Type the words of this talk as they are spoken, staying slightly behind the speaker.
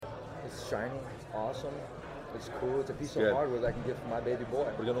It's shiny. It's awesome. It's cool. It's a piece of hardware that I can give for my baby boy.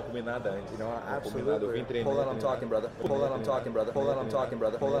 Porque eu não comi nada antes. You know, Absolutely. absolutely. Hold on, I'm talking, brother. Hold on, I'm talking, brother. Hold on, I'm talking,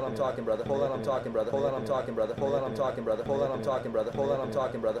 brother. Hold on, I'm talking, brother. Hold on, I'm talking, brother. Hold on, I'm talking, brother. Hold on, I'm talking, brother. Hold on, I'm talking, brother. Hold on, I'm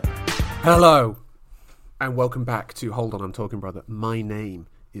talking, brother. Hello, and welcome back to Hold On, I'm Talking, Brother. My name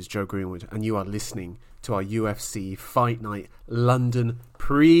is Joe Greenwood, and you are listening to our UFC Fight Night London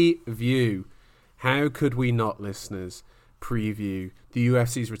preview. How could we not, listeners, preview the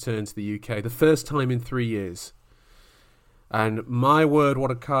UFC's return to the UK, the first time in 3 years? And my word,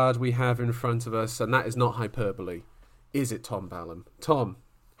 what a card we have in front of us, and that is not hyperbole. Is it, Tom Ballum? Tom,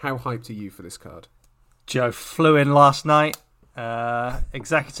 how hyped are you for this card? Joe flew in last night.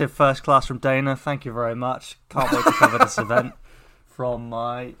 Executive first class from Dana. Thank you very much. Can't wait to cover this event from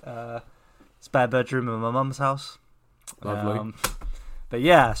my spare bedroom in my mum's house. Lovely. But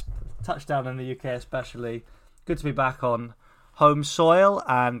yeah, touchdown in the UK especially. Good to be back on home soil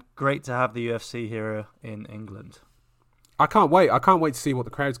and great to have the UFC here in England. I can't wait. I can't wait to see what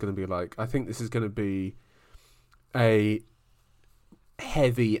the crowd's going to be like. I think this is going to be a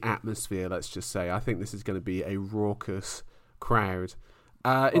heavy atmosphere, let's just say. I think this is going to be a raucous crowd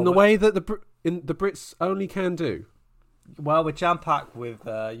in the way that the Brits only can do. Well, we're jam-packed with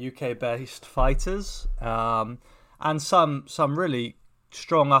UK-based fighters and some really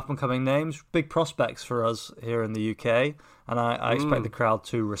strong up-and-coming names, big prospects for us here in the UK, and I expect the crowd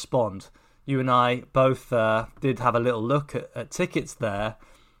to respond. You and I both did have a little look at tickets there.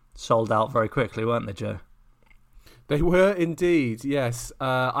 Sold out very quickly, weren't they, Joe? They were indeed, yes.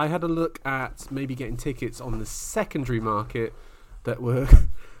 I had a look at maybe getting tickets on the secondary market that were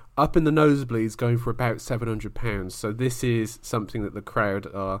up in the nosebleeds, going for about £700. So this is something that the crowd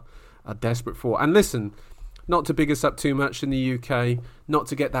are desperate for. And listen, not to big us up too much in the UK, not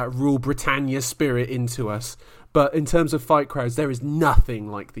to get that Rule Britannia spirit into us, but in terms of fight crowds, there is nothing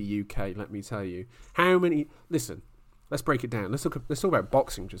like the UK, let me tell you. How many... Listen, let's break it down. Let's talk about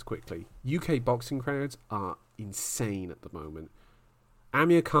boxing just quickly. UK boxing crowds are insane at the moment.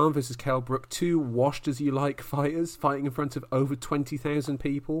 Amir Khan versus Kell Brook, two washed-as-you-like fighters fighting in front of over 20,000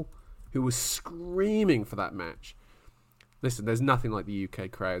 people who were screaming for that match. Listen, there's nothing like the UK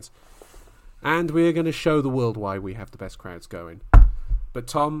crowds. And we're going to show the world why we have the best crowds going. But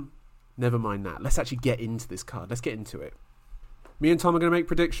Tom, never mind that. Let's actually get into this card. Let's get into it. Me and Tom are going to make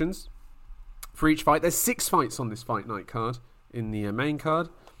predictions for each fight. There's 6 fights on this Fight Night card in the main card.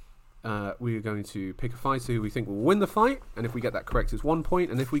 We're going to pick a fighter who we think will win the fight, and if we get that correct, it's 1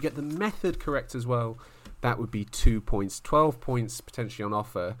 point, and if we get the method correct as well, that would be 2 points. 12 points potentially on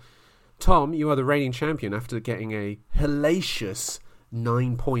offer. Tom, you are the reigning champion after getting a hellacious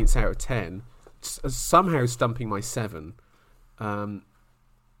 9 points out of 10, somehow stumping my 7. Are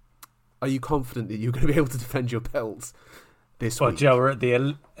you confident that you're going to be able to defend your belts this week? Well, Joe, we're at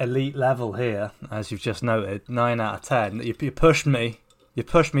the elite level here, as you've just noted. 9 out of 10. You pushed me. You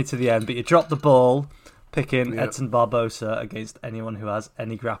pushed me to the end, but you dropped the ball, picking Edson Barbosa against anyone who has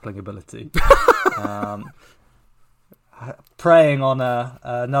any grappling ability. Preying on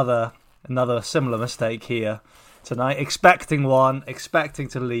another similar mistake here tonight. Expecting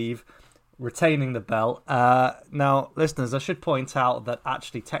to leave, retaining the belt. Now, listeners, I should point out that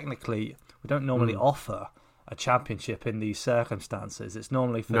actually, technically, we don't normally offer a championship in these circumstances. It's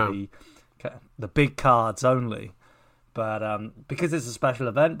normally for the big cards only. But because it's a special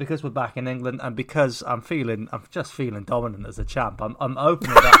event, because we're back in England, and because I'm just feeling dominant as a champ, I'm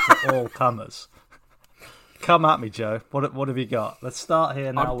opening it up to all comers. Come at me, Joe. What have you got? Let's start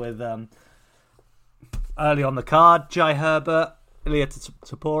here now with early on the card, Jai Herbert, Ilia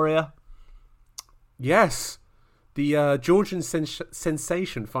Topuria. Yes, the Georgian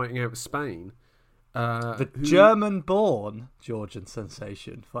sensation fighting out of Spain. German-born Georgian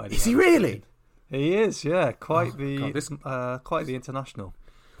sensation fighting. Is he really? Spain. He is, yeah. Quite the international.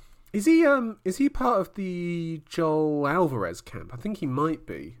 Is he part of the Joel Alvarez camp? I think he might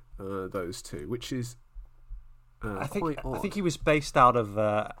be. Those two, which is quite odd. I think he was based out of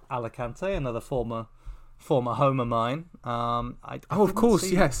Alicante, another former home of mine. Of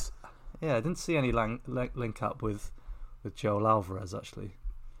course, yes. Yeah, I didn't see any link up with Joel Alvarez actually.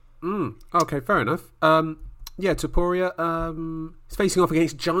 Okay, fair enough. Topuria is facing off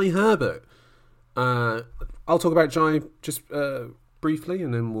against Jai Herbert. I'll talk about Jai just briefly,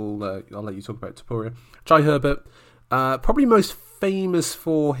 and then I'll let you talk about Topuria. Jai Herbert, probably most famous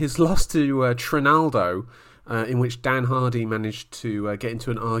for his loss to Trinaldo, in which Dan Hardy managed to get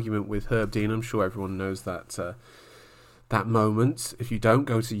into an argument with Herb Dean. I'm sure everyone knows that moment. If you don't,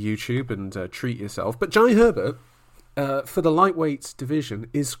 go to YouTube and treat yourself. But Jai Herbert, for the lightweight division,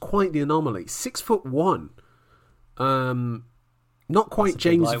 is quite the anomaly. 6'1". Not quite That's a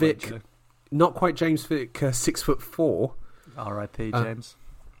big James lightweight, Vick. Joe. Not quite James Vick, 6'4". R.I.P. James.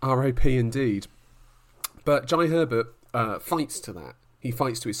 R.I.P. indeed. But Jai Herbert fights to that. He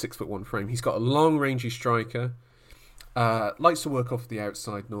fights to his 6'1" frame. He's got a long, rangy striker. Likes to work off the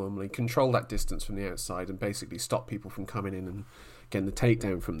outside normally, control that distance from the outside, and basically stop people from coming in and getting the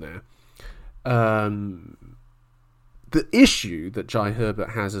takedown from there. The issue that Jai Herbert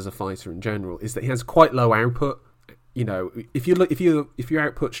has as a fighter in general is that he has quite low output. You know, if your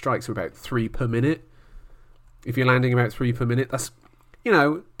output strikes are about 3 per minute, if you're landing about 3 per minute, that's, you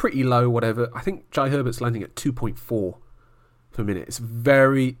know, pretty low. Whatever. I think Jai Herbert's landing at 2.4 per minute. It's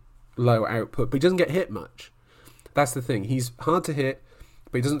very low output, but he doesn't get hit much. That's the thing. He's hard to hit,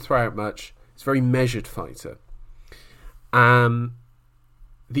 but he doesn't throw out much. He's a very measured fighter.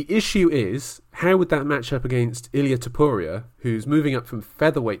 The issue is, how would that match up against Ilia Topuria, who's moving up from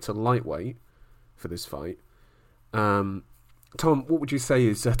featherweight to lightweight for this fight? Tom, what would you say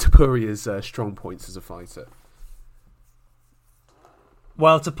is Topuria's strong points as a fighter?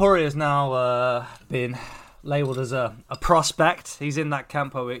 Well, Topuria has now been labelled as a prospect. He's in that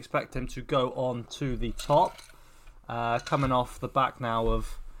camp where we expect him to go on to the top. Coming off the back now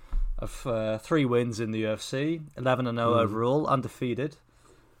of 3 wins in the UFC, 11-0 overall, undefeated.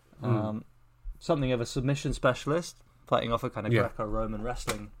 Something of a submission specialist, fighting off a kind of Greco-Roman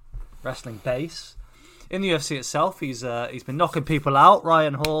wrestling base. In the UFC itself, he's been knocking people out.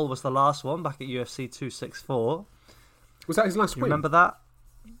 Ryan Hall was the last one back at UFC 264. Was that his last win? Remember that?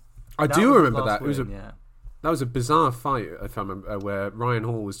 I do remember that. Win, That was a bizarre fight, if I remember, where Ryan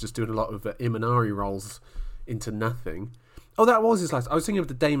Hall was just doing a lot of Imanari rolls into nothing. Oh, that was his last. I was thinking of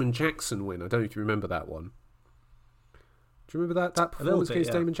the Damon Jackson win. I don't know if you remember that one. Do you remember that performance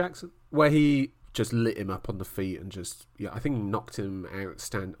against Damon Jackson? Where he just lit him up on the feet and just, I think he knocked him out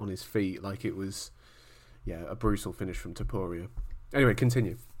stand on his feet like it was, a brutal finish from Topuria. Anyway,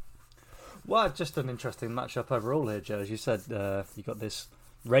 continue. Well, just an interesting matchup overall here, Joe. As you said, you got this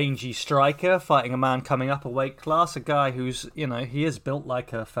rangy striker fighting a man coming up a weight class, a guy who's, he is built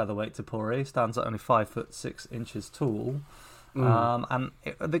like a featherweight Topuria, stands at only 5'6" tall.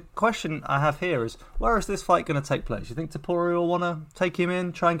 The question I have here is, where is this fight going to take place? You think Topuria will want to take him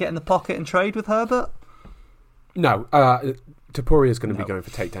in, try and get in the pocket and trade with Herbert? No, Topuria is going to be going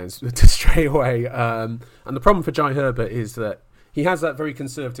for takedowns straight away. And the problem for Jai Herbert is that he has that very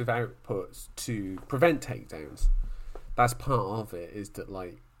conservative output to prevent takedowns. That's part of it, is that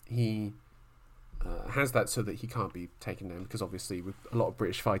he has that so that he can't be taken down, because obviously with a lot of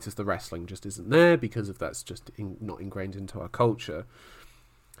British fighters the wrestling just isn't there because of that's just not ingrained into our culture.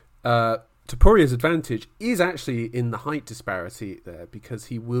 Topuria's advantage is actually in the height disparity there, because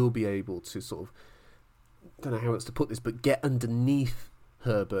he will be able to sort of, I don't know how else to put this, but get underneath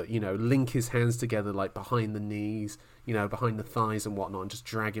Herbert, link his hands together like behind the knees, behind the thighs and whatnot, and just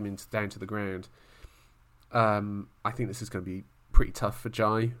drag him down to the ground. I think this is going to be pretty tough for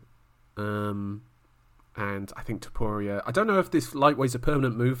Jai. And I think Topuria, I don't know if this lightweight's a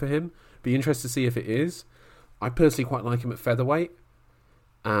permanent move for him. Be interested to see if it is. I personally quite like him at featherweight.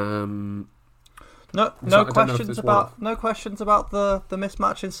 No questions about the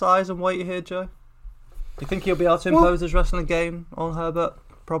mismatch in size and weight here, Joe. Do you think he'll be able to impose his wrestling game on Herbert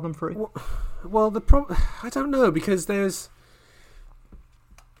problem free? Well, I don't know, because there's.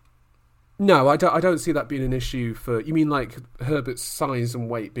 No, I don't see that being an issue for. You mean like Herbert's size and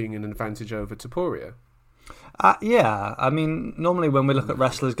weight being an advantage over Topuria? Yeah, I mean, normally when we look at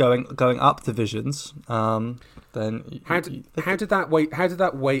wrestlers going up divisions, then how did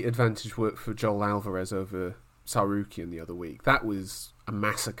that weight advantage work for Joel Alvarez over Sarukian the other week? That was a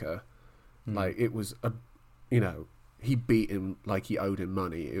massacre. Like, it was he beat him like he owed him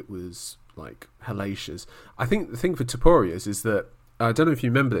money. It was like hellacious. I think the thing for Topuria's is that, I don't know if you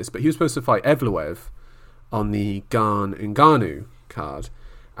remember this, but he was supposed to fight Evloev on the Garn Ngannou card,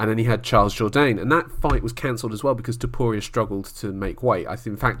 and then he had Charles Jourdain, and that fight was cancelled as well because Topuria struggled to make weight. I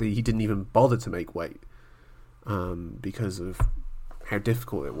think, in fact, that he didn't even bother to make weight because of how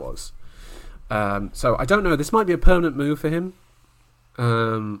difficult it was. So I don't know. This might be a permanent move for him.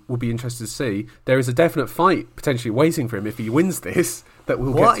 We'll be interested to see. There is a definite fight potentially waiting for him if he wins this. That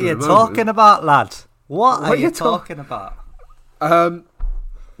we'll get to. What are you talking about, lad? What are you talking about?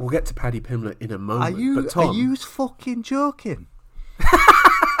 We'll get to Paddy Pimblett in a moment. Are you fucking joking?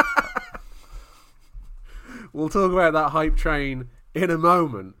 We'll talk about that hype train in a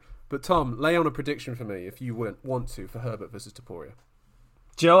moment. But Tom, lay on a prediction for me, if you want to, for Herbert versus Topuria.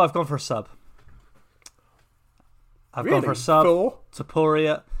 Joe, I've gone for a sub. I've gone for a sub.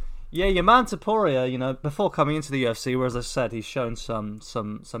 Topuria. Yeah, your man Topuria, before coming into the UFC, where, as I said, he's shown some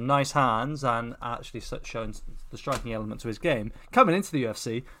nice hands and actually shown the striking element to his game. Coming into the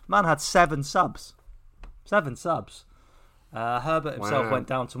UFC, man had 7 subs. 7 subs. Herbert himself went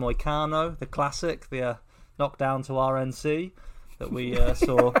down to Moicano, the classic, the knockdown to RNC that we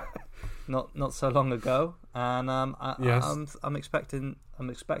saw not so long ago. And Yes. I'm expecting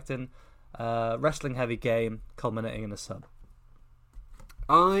wrestling heavy game culminating in a sub.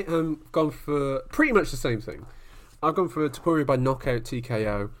 I am gone for pretty much the same thing. I've gone for Topuria by knockout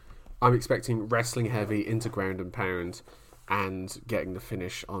TKO. I'm expecting wrestling heavy into ground and pound and getting the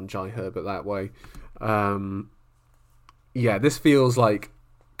finish on Jai Herbert that way. This feels like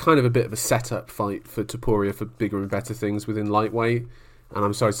kind of a bit of a setup fight for Topuria for bigger and better things within lightweight. And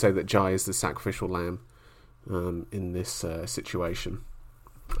I'm sorry to say that Jai is the sacrificial lamb in this situation.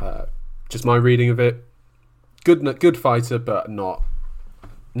 Just my reading of it. Good fighter, but not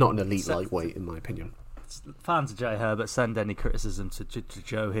an elite lightweight, in my opinion. Fans of Jai Herbert, send any criticism to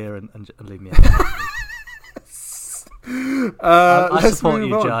Joe here and leave me alone. I support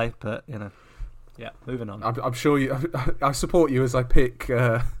you, Jai, but moving on. I'm sure you. I support you as I pick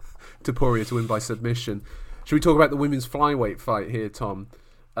Topuria to win by submission. Should we talk about the women's flyweight fight here, Tom?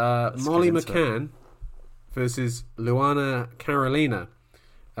 Molly McCann versus Luana Carolina.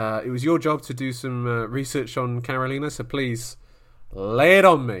 It was your job to do some research on Carolina, so please lay it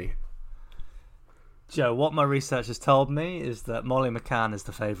on me. Joe, what my research has told me is that Molly McCann is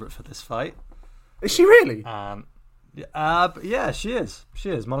the favourite for this fight. Is she really? Yeah, she is.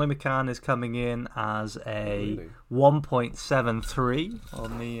 Molly McCann is coming in as a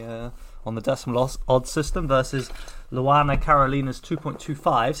 1.73 on the decimal odds system versus Luana Carolina's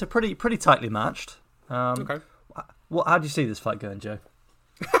 2.25. So pretty tightly matched. Okay. How do you see this fight going, Joe?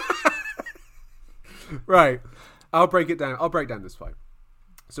 Right. I'll break it down. I'll break down this fight.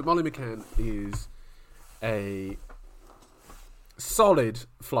 So Molly McCann is a solid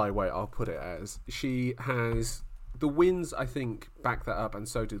flyweight, I'll put it as. She has the wins, I think, back that up, and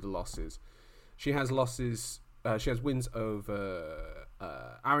so do the losses. She has losses. She has wins over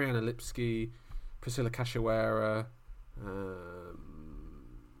Ariana Lipski, Priscilla Cachoeira,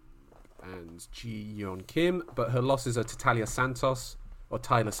 and Ji Yeon Kim. But her losses are to Tyler Santos,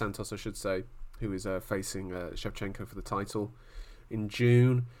 I should say, who is facing Shevchenko for the title in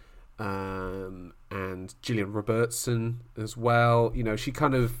June, and Gillian Robertson as well. She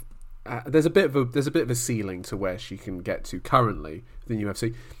kind of there's a bit of a ceiling to where she can get to currently in the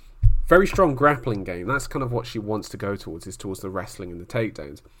UFC. Very strong grappling game. That's kind of what she wants to go towards, is towards the wrestling and the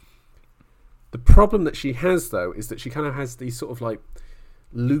takedowns. The problem that she has, though, is that she kind of has these sort of like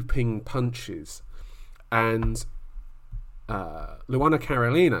looping punches, and Luana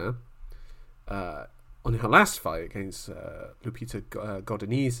Carolina, on her last fight against Lupita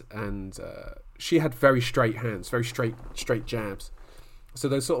Godinez, and she had very straight hands, very straight jabs. So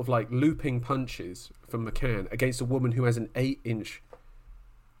those sort of like looping punches from McCann against a woman who has an 8-inch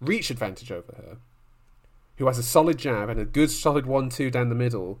reach advantage over her, who has a solid jab and a good solid 1-2 down the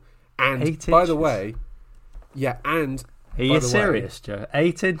middle. And 8 inches. By the way, and are you serious, Joe?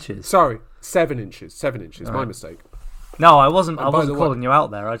 8 inches? Sorry, 7 inches. 7 inches. Right. My mistake. No, I wasn't. I wasn't calling you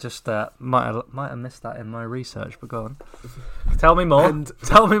out there. I just might have missed that in my research. But go on. Tell me more.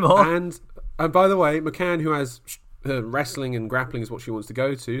 Tell me more. And by the way, McCann, who has wrestling and grappling is what she wants to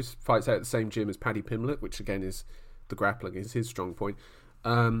go to, fights out at the same gym as Paddy Pimblett, which again is the grappling is his strong point.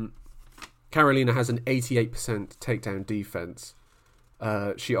 Carolina has an 88% takedown defense.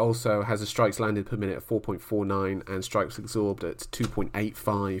 She also has a strikes landed per minute of 4.49 and strikes absorbed at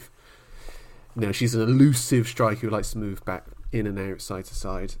 2.85. She's an elusive striker who likes to move back in and out, side to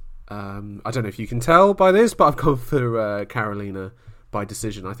side. I don't know if you can tell by this, but I've gone for Carolina by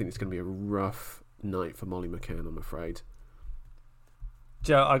decision. I think it's going to be a rough night for Molly McCann, I'm afraid.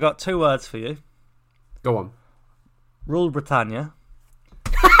 Joe, I got 2 words for you. Go on. Rule Britannia.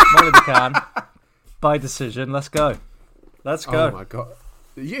 Molly McCann by decision. Let's go. Oh my god.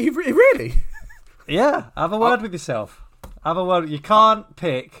 You really? Yeah, have a word with yourself. Have a word. You can't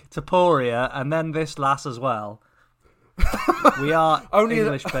pick Topuria and then this lass as well. We are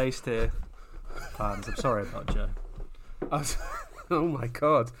English-based here, fans. I'm sorry about Joe. Oh my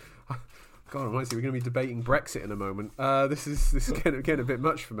god. God almighty, we're going to be debating Brexit in a moment. This is getting a bit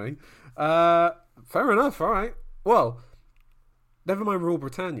much for me. Fair enough, alright. Well, never mind Rule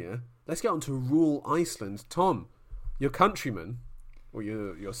Britannia. Let's get on to Rule Iceland. Tom, your countryman, or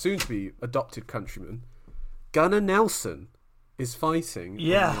your soon-to-be adopted countryman, Gunnar Nelson, is fighting.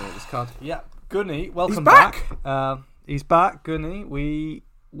 This card. Yeah, Gunny, welcome He's back. He's back, Gunny. We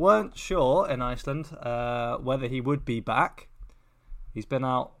weren't sure in Iceland whether he would be back. He's been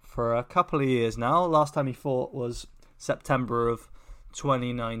out for a couple of years now. Last time he fought was September of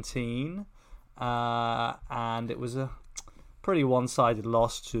 2019, and it was a pretty one-sided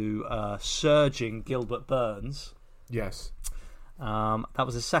loss to surging Gilbert Burns. Yes. That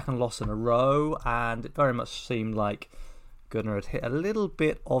was his second loss in a row, and it very much seemed like Gunnar had hit a little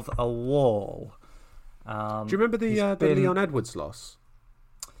bit of a wall. Do you remember the Leon Edwards loss?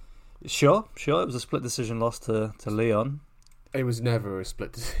 Sure. It was a split decision loss to Leon. It was never a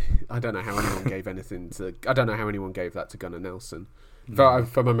split. I don't know how anyone gave I don't know how anyone gave that to Gunnar Nelson. If I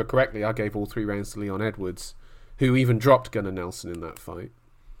remember correctly, I gave all 3 rounds to Leon Edwards, who even dropped Gunnar Nelson in that fight.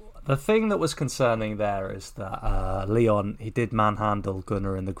 The thing that was concerning there is that Leon, he did manhandle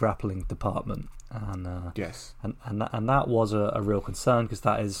Gunnar in the grappling department, and yes, and that was a real concern because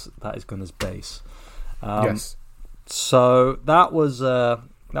that is Gunnar's base. Yes. So that was a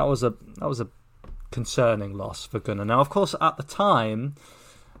concerning loss for Gunnar. Now, of course, at the time,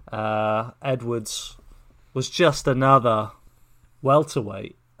 Edwards was just another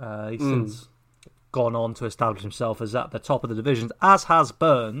welterweight. He's since gone on to establish himself as at the top of the divisions, as has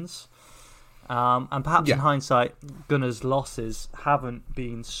Burns. And perhaps in hindsight, Gunnar's losses haven't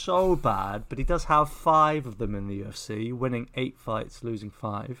been so bad, but he does have 5 of them in the UFC, winning 8 fights, losing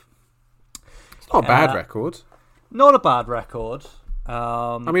 5. It's not a bad record. Not a bad record.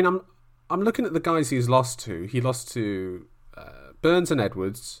 I mean, I'm looking at the guys he's lost to. He lost to Burns and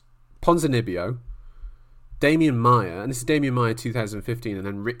Edwards, Ponzinibbio, Damian Maia, and this is Damian Maia 2015, and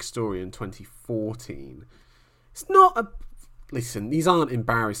then Rick Story in 2014. It's not a... Listen, these aren't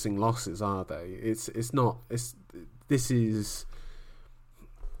embarrassing losses, are they? It's not... This is,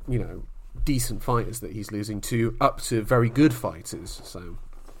 decent fighters that he's losing to, up to very good fighters, so...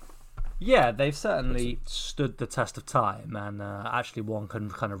 Yeah, they've certainly stood the test of time, and actually one can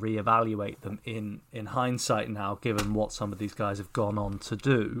kind of reevaluate them in hindsight now, given what some of these guys have gone on to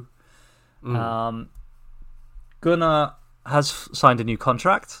do. Gunnar has signed a new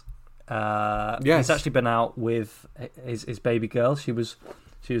contract. He's actually been out with his baby girl. She was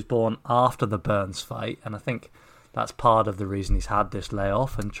born after the Burns fight, and I think that's part of the reason he's had this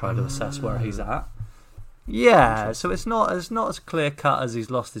layoff and try to assess where he's at. Yeah, so it's not as clear cut as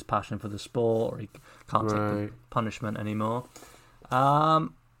he's lost his passion for the sport, or he can't take the punishment anymore.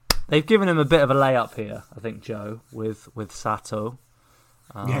 They've given him a bit of a layup here, I think, Joe, with Sato.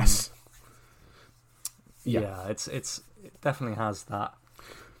 Yes. Yeah, it definitely has that.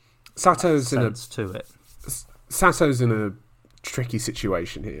 Sato's sense to it. Sato's in a tricky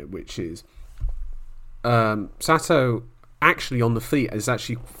situation here, which is Sato actually on the feet is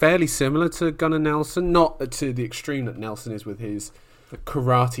actually fairly similar to Gunnar Nelson, not to the extreme that Nelson is with his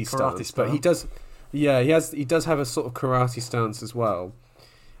karate stance, but he does have a sort of karate stance as well.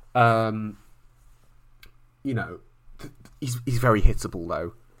 He's very hittable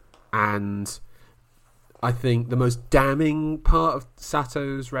though, and I think the most damning part of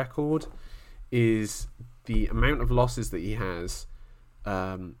Sato's record is the amount of losses that he has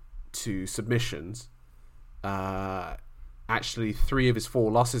to submissions. Actually, 3 of his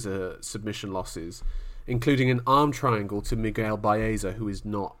 4 losses are submission losses, including an arm triangle to Miguel Baeza, who is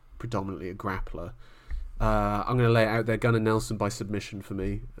not predominantly a grappler. I'm going to lay it out there. Gunnar Nelson by submission for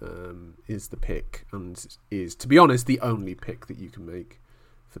me is the pick, and is, to be honest, the only pick that you can make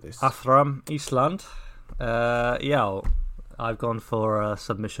for this. Athram Eastland. I've gone for a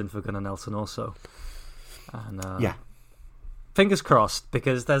submission for Gunnar Nelson also. And fingers crossed,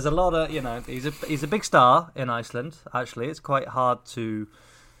 because there's a lot of, he's a big star in Iceland. Actually, it's quite hard to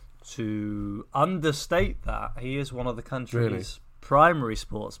understate that. He is one of the country's primary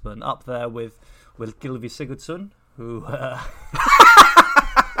sportsmen, up there with Gylfi Sigurdsson, who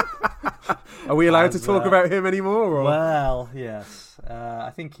are we allowed to talk about him anymore? Or? Well, yes.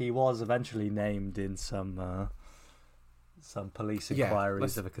 I think he was eventually named in some police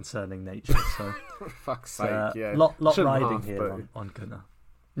inquiries of a concerning nature. So, for fuck's sake, lot riding here on Gunnar.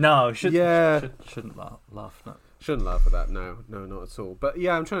 No, shouldn't laugh. No. Shouldn't laugh at that. No, not at all. But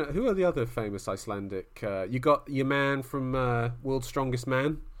yeah, I'm trying to. Who are the other famous Icelandic? You got your man from World's Strongest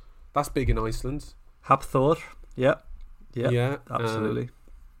Man. That's big in Iceland. Hafthor. Yeah, absolutely.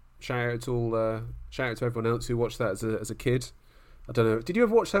 Shout out to everyone else who watched that as a kid. I don't know. Did you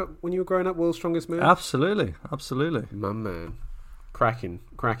ever watch that when you were growing up, World's Strongest Man? Absolutely. My man. Cracking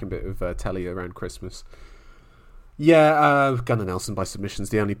bit of telly around Christmas. Yeah, Gunnar Nelson by submission's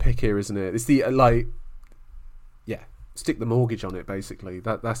the only pick here, isn't it? It's the, stick the mortgage on it, basically.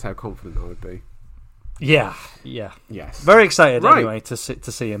 That's how confident I would be. Yeah. Yes. Very excited anyway to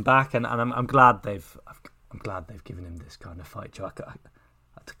see him back, and I'm glad they've given him this kind of fight, Joe. I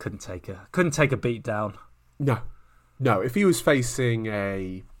couldn't take a beat down. No. If he was facing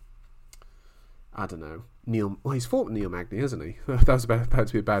a I don't know, Neil. Well, he's fought Neil Magny, hasn't he? That was about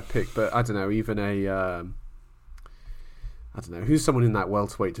to be a bad pick, but I don't know. Even I don't know who's someone in that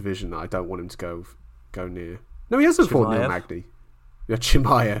welterweight division that I don't want him to go near. No, he hasn't fought Neil Magny. Yeah,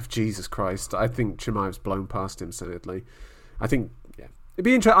 Chimaev. Jesus Christ, I think Chimaev's blown past him sadly. I think it'd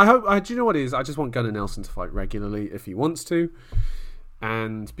be interesting. I hope. Do you know what it is? I just want Gunnar Nelson to fight regularly if he wants to,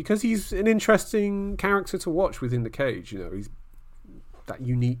 and because he's an interesting character to watch within the cage. You know, he's that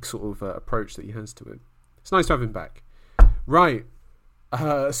unique sort of approach that he has to it. It's nice to have him back. Right.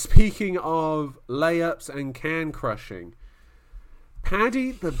 Speaking of layups and can crushing,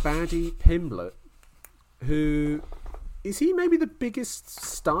 Paddy the Baddy Pimblett, who is he maybe the biggest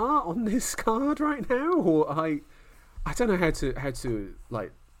star on this card right now? Or I don't know how to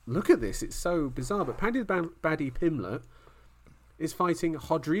like look at this. It's so bizarre. But Paddy the Baddy Pimblett is fighting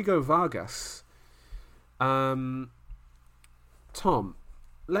Rodrigo Vargas. Tom,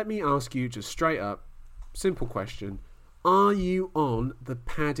 let me ask you just straight up, simple question. Are you on the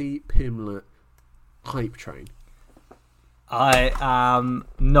Paddy Pimblett hype train? I am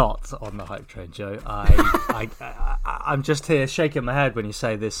not on the hype train, Joe. I'm just here shaking my head when you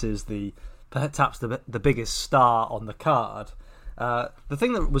say this is perhaps the biggest star on the card. The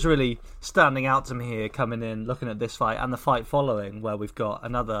thing that was really standing out to me here, coming in, looking at this fight and the fight following, where we've got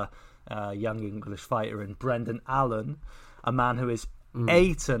another young English fighter in Brendan Allen, a man who is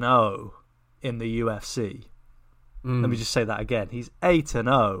 8-0 in the UFC. Let me just say that again. He's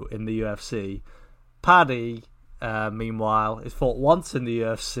 8-0 in the UFC. Paddy, meanwhile, has fought once in the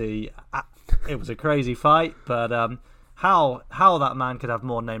UFC. It was a crazy fight, but how that man could have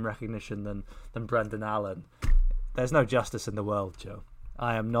more name recognition than Brendan Allen? There's no justice in the world, Joe.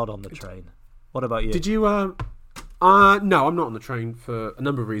 I am not on the train. What about you? Did you? No, I'm not on the train for a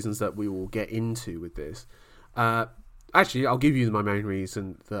number of reasons that we will get into with this. Actually, I'll give you my main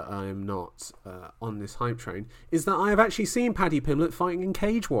reason that I am not on this hype train is that I have actually seen Paddy Pimblett fighting in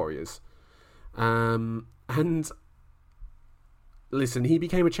Cage Warriors. And listen, he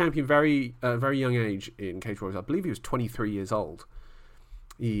became a champion very young age in Cage Warriors. I believe he was 23 years old.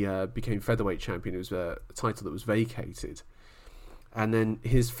 He became featherweight champion. It was a title that was vacated. And then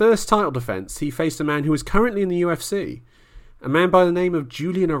his first title defense, he faced a man who is currently in the UFC, a man by the name of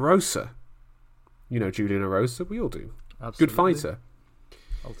Julian Erosa. You know Julian Erosa? We all do. Absolutely. Good fighter.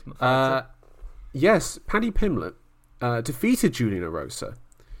 Ultimate fighter. Yes, Paddy Pimblett defeated Julian Erosa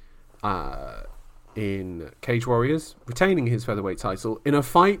in Cage Warriors, retaining his featherweight title in a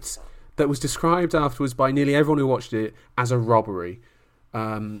fight that was described afterwards by nearly everyone who watched it as a robbery.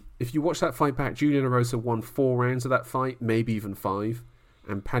 If you watch that fight back, Julian Erosa won 4 rounds of that fight, maybe even 5,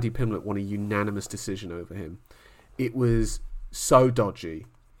 and Paddy Pimblett won a unanimous decision over him. It was so dodgy.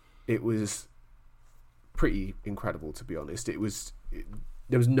 It was pretty incredible, to be honest. There was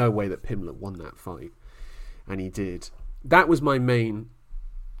no way that Pimblett won that fight, and he did. That was my main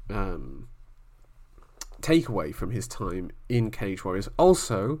takeaway from his time in Cage Warriors.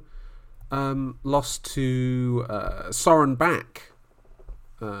 Also, lost to Soren Bak,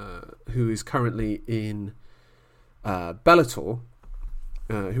 who is currently in Bellator,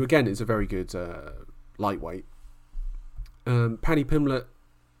 who again is a very good lightweight. Paddy Pimblett,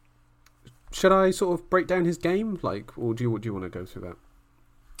 should I sort of break down his game, or do you want to go through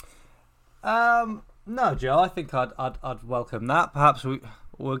that? No, Joe. I think I'd welcome that. Perhaps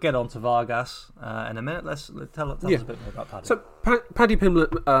we'll get on to Vargas in a minute. Let's tell us a bit more about Paddy. So Paddy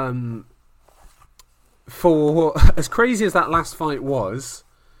Pimblett, for as crazy as that last fight was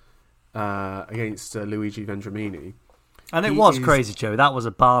against Luigi Vendramini, and it was crazy, Joe. That was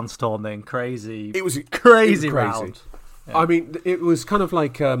a barnstorming, crazy. It was crazy round. Yeah. I mean, it was kind of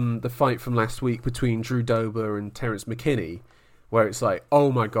like the fight from last week between Drew Dober and Terence McKinney, where it's like,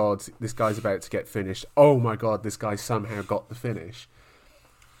 oh my God, this guy's about to get finished. Oh my God, this guy somehow got the finish.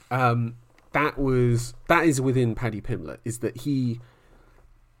 That is within Paddy Pimblett, is that he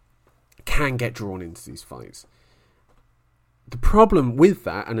can get drawn into these fights. The problem with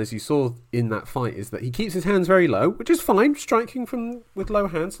that, and as you saw in that fight, is that he keeps his hands very low, which is fine. Striking with low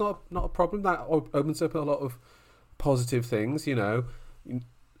hands, not a problem. That opens up a lot of positive things, you know,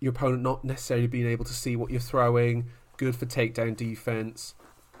 your opponent not necessarily being able to see what you're throwing, good for takedown defense.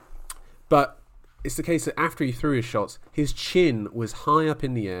 But it's the case that after he threw his shots, his chin was high up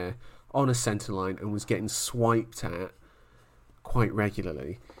in the air on a center line and was getting swiped at quite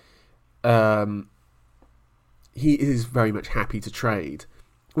regularly. He is very much happy to trade,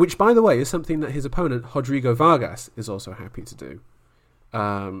 which, by the way, is something that his opponent, Rodrigo Vargas, is also happy to do.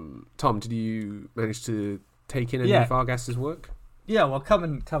 Tom, did you manage to take in any of Vargas's work? Yeah, well,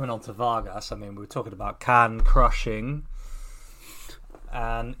 coming on to Vargas, I mean, we were talking about can crushing.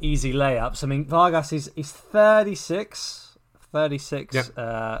 and easy layups. I mean, Vargas is 36. 36 Yep.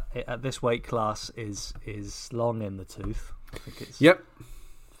 At this weight class is long in the tooth. I think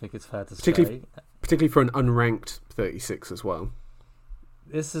it's fair to say. Particularly for an unranked 36 as well.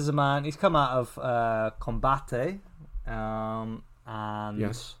 This is a man. He's come out of Combate, and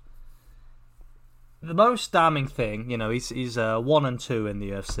Yes. the most damning thing, he's 1-2 in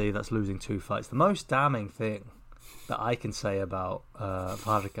the UFC. That's losing 2 fights. The most damning thing that I can say about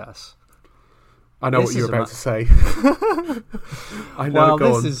Vargas. I know what you're about to say. I know.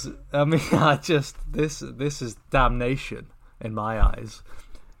 Well, this is. I mean, this is damnation in my eyes.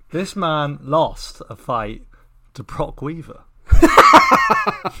 This man lost a fight to Brock Weaver.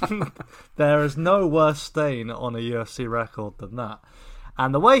 There is no worse stain on a UFC record than that.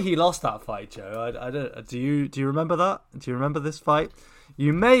 And the way he lost that fight, Joe, I don't. Do you remember that? Do you remember this fight?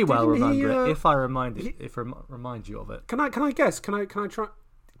 You may well remember it if I remind you of it. Can I guess? Can I try?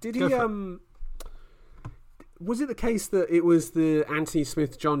 Did he? Was it the case that it was the Anthony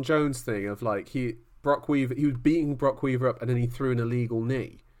Smith John Jones thing of like he was beating Brock Weaver up and then he threw an illegal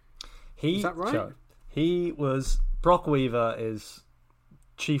knee? Is that right? Joe, Brock Weaver is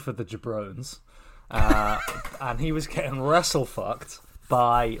chief of the Jabrones, and he was getting wrestle fucked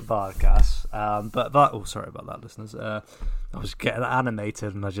by Vargas. Sorry about that, listeners. I was getting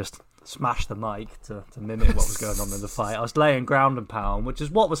animated and I just smashed the mic to mimic what was going on in the fight. I was laying ground and pound, which is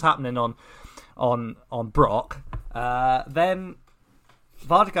what was happening on Brock. Then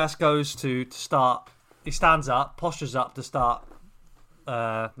Vargas goes to start. He stands up, postures up to start,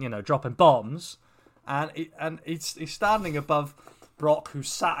 dropping bombs, and he's standing above Brock, who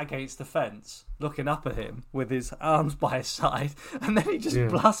sat against the fence, looking up at him with his arms by his side, and then he just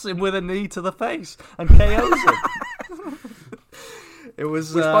blasts him with a knee to the face and KOs him. It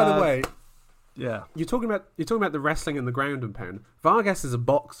was, which, by the way, yeah, you're talking about the wrestling and the ground and pound. Vargas is a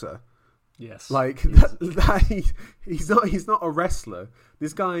boxer. Yes, like he's not a wrestler.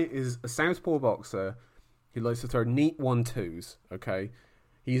 This guy is a southpaw boxer. He likes to throw neat 1-2s. Okay,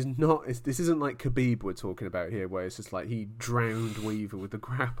 he's not. This isn't like Khabib we're talking about here, where it's just like he drowned Weaver with the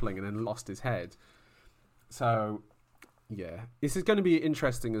grappling and then lost his head. So, yeah, this is going to be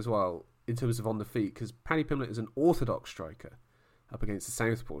interesting as well in terms of on the feet, because Paddy Pimblett is an orthodox striker up against the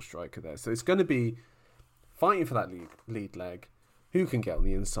southpaw striker there. So it's going to be fighting for that lead leg. Who can get on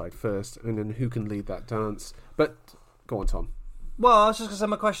the inside first, and then who can lead that dance? But go on, Tom. Well, I was just going to say,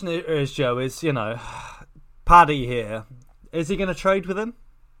 my question is, Joe, is, Paddy here, is he going to trade with him?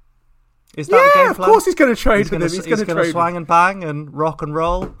 Is that the game plan? Of course he's going to trade with him. He's going to swang and bang and rock and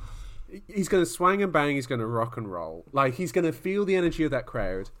roll. He's going to swang and bang. He's going to rock and roll. Like, he's going to feel the energy of that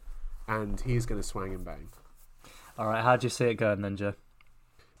crowd, and he's going to swang and bang. All right, how do you see it going then, Joe?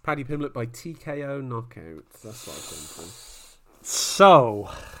 Paddy Pimblett by TKO knockout. That's what I'm going for. So,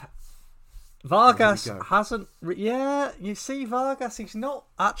 Vargas hasn't. You see, Vargas, he's not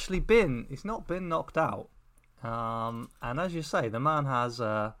been knocked out. And as you say, the man has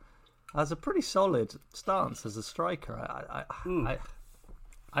a pretty solid stance as a striker.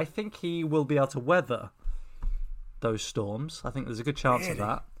 I think he will be able to weather those storms. I think there's a good chance of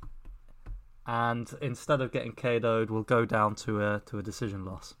that. And instead of getting KO'd, we'll go down to a decision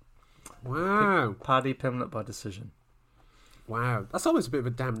loss. Wow. Paddy Pimblett by decision. Wow, that's almost a bit of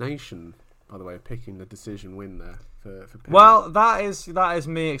a damnation, by the way, of picking the decision win there for Paddy. Well, that is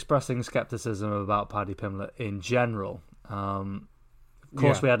me expressing skepticism about Paddy Pimblett in general. Of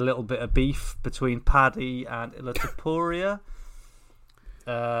course, we had a little bit of beef between Paddy and Ilia Topuria.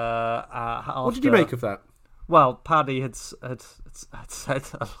 What did you make of that? Well, Paddy had said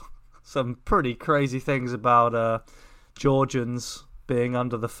some pretty crazy things about Georgians being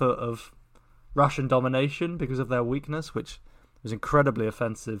under the foot of Russian domination because of their weakness, which was incredibly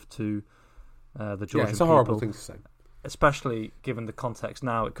offensive to the Georgian people. Yeah, it's a horrible thing to say. Especially given the context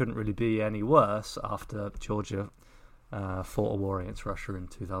now, it couldn't really be any worse after Georgia fought a war against Russia in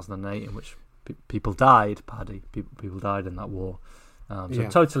 2008 in which people died, Paddy. People died in that war.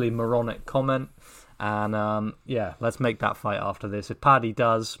 Totally moronic comment. And let's make that fight after this. If Paddy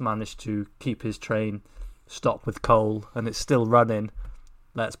does manage to keep his train stocked with coal and it's still running,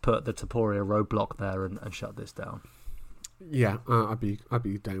 let's put the Topuria roadblock there and shut this down. Yeah, I'd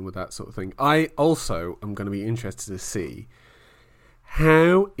be down with that sort of thing. I also am going to be interested to see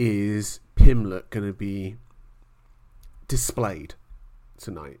how is Pimblett going to be displayed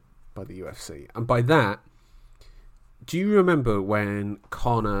tonight by the UFC. And by that, do you remember when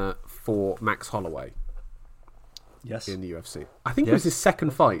Conor fought Max Holloway? Yes. In the UFC. I think it was his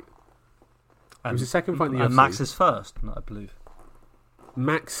second fight. It was his second fight in the UFC. And Max's first, I believe.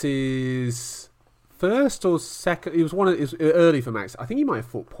 Max's first or second. It was early for Max. I think he might have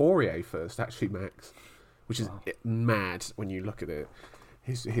fought Poirier first, actually, Max, which is mad when you look at it.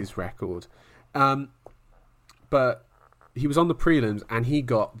 His record, but he was on the prelims and he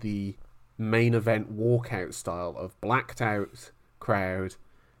got the main event walkout style of blacked out crowd,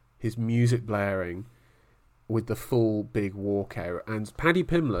 his music blaring, with the full big walkout. And Paddy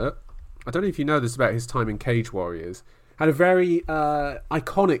Pimblett, I don't know if you know this about his time in Cage Warriors, had a very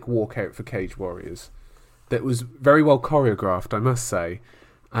iconic walkout for Cage Warriors that was very well choreographed, I must say.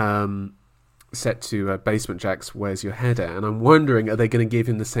 Set to Basement Jaxx Where's Your Head At? And I'm wondering, are they going to give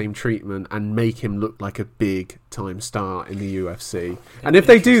him the same treatment and make him look like a big time star in the UFC? And if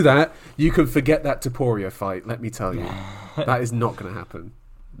they do that, you can forget that Topuria fight, let me tell you. That is not going to happen.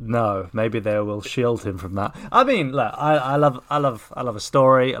 No, maybe they will shield him from that. I mean, look, I love a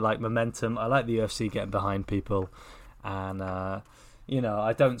story. I like momentum. I like the UFC getting behind people, and I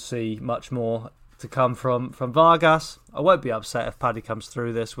don't see much more to come from Vargas. I won't be upset if Paddy comes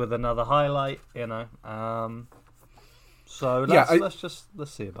through this with another highlight. So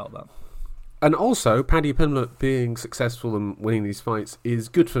let's see about that. And also, Paddy Pimblett being successful and winning these fights is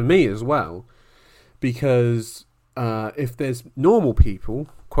good for me as well, because if there's normal people,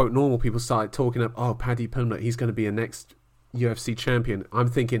 quote normal people, start talking up, oh, Paddy Pimblett, he's going to be a next UFC champion, I'm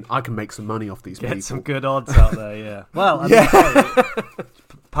thinking I can make some money off these people. Get some good odds out there, yeah. Well, yeah.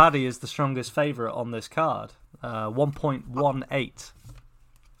 Paddy is the strongest favourite on this card, 1.18.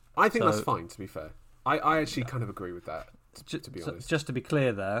 I think that's fine, to be fair. I actually kind of agree with that, to be honest. Just to be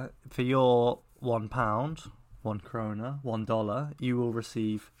clear there, for your £1, £1, $1, you will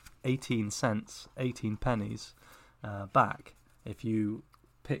receive 18 cents, 18 pennies back if you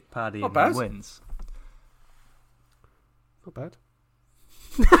pick Paddy and he wins. Not bad.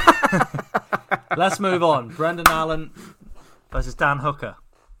 Let's move on. Brendan Allen versus Dan Hooker.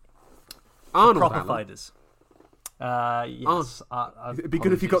 Arnold proper Allen. Fighters. Yes. It'd be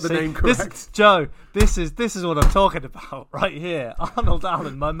good if you got the name correct. Joe, this is what I'm talking about right here. Arnold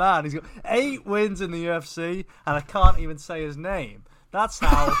Allen, my man. He's got 8 wins in the UFC, and I can't even say his name. That's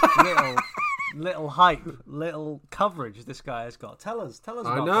how little hype, little coverage this guy has got. Tell us about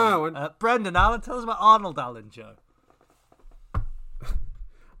I know. Brendan Allen. Tell us about Arnold Allen, Joe.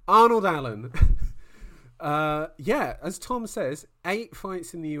 Arnold Allen. As Tom says, 8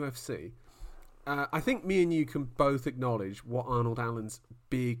 fights in the UFC. I think me and you can both acknowledge what Arnold Allen's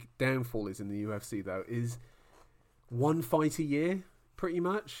big downfall is in the UFC, though, is 1 fight a year, pretty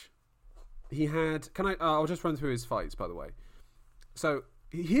much. He had... I'll just run through his fights, by the way. So,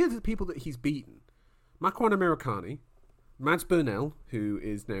 here are the people that he's beaten. Makwan Amirkhani, Mads Burnell, who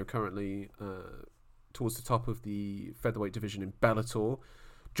is now currently towards the top of the featherweight division in Bellator,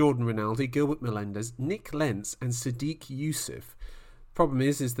 Jordan Rinaldi, Gilbert Melendez, Nick Lentz, and Sadiq Youssef. Problem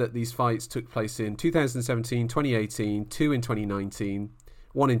is that these fights took place in 2017, 2018, 2 in 2019,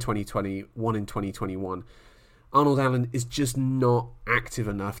 1 in 2020, 1 in 2021. Arnold Allen is just not active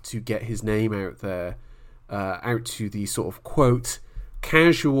enough to get his name out there, out to the sort of, quote,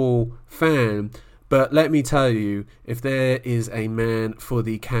 casual fan. But let me tell you, if there is a man for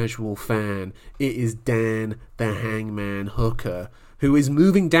the casual fan, it is Dan the Hangman Hooker, who is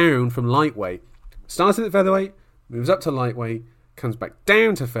moving down from lightweight. Started at featherweight, moves up to lightweight, comes back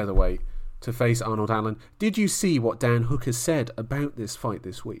down to featherweight to face Arnold Allen. Did you see what Dan Hooker said about this fight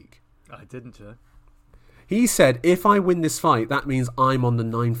this week? I didn't, Joe. He said, if I win this fight, that means I'm on the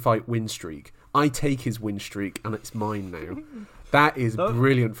 9-fight win streak. I take his win streak, and it's mine now. That is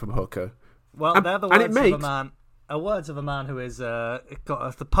brilliant from Hooker. Well, they're the words of a man. Words of a man who is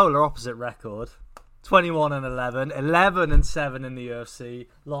got the polar opposite record: 21-11, 11-7 in the UFC.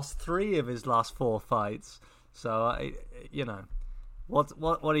 Lost 3 of his last 4 fights. So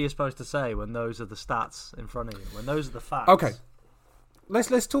what are you supposed to say when those are the stats in front of you? When those are the facts? Okay,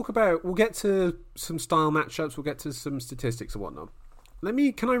 let's talk about. We'll get to some style matchups. We'll get to some statistics and whatnot.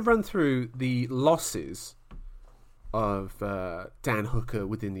 Can I run through the losses of Dan Hooker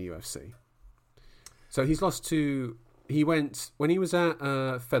within the UFC? So he's lost to... when he was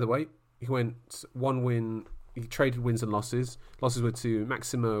at featherweight, he went 1 win... He traded wins and losses. Losses were to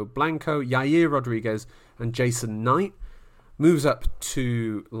Maximo Blanco, Yair Rodriguez, and Jason Knight. Moves up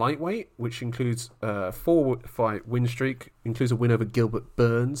to lightweight, which includes a 4-fight win streak, includes a win over Gilbert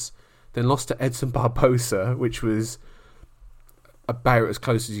Burns. Then lost to Edson Barbosa, which was about as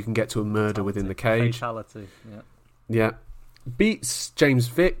close as you can get to a murder within the cage. Fatality, yeah. Yeah. Beats James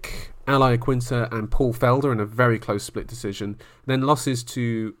Vick, Ally Quinta, and Paul Felder in a very close split decision. Then losses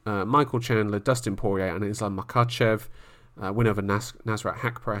to Michael Chandler, Dustin Poirier, and Islam Makhachev. Win over Nasrat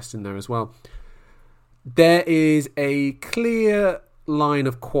Haqparast in there as well. There is a clear line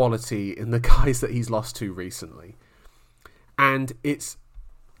of quality in the guys that he's lost to recently. And it's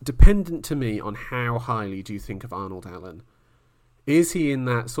dependent to me on how highly do you think of Arnold Allen. Is he in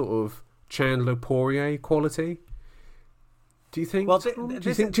that sort of Chandler Poirier quality? Do you think? Well, do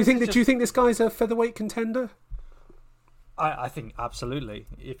you think this guy's a featherweight contender? I think absolutely.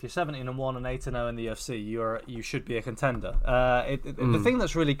 If you're 17-1 and 8-0 in the UFC, you should be a contender. The thing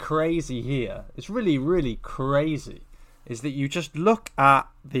that's really crazy here, it's really, really crazy, is that you just look at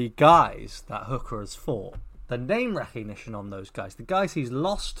the guys that Hooker has fought, the name recognition on those guys, the guys he's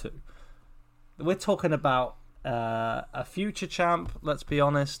lost to. We're talking about a future champ, let's be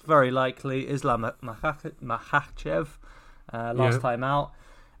honest, very likely, Islam Makhachev, last time out.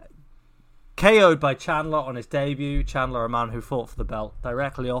 KO'd by Chandler on his debut. Chandler, a man who fought for the belt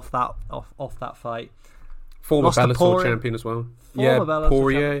directly off that fight. Former Bellator champion as well.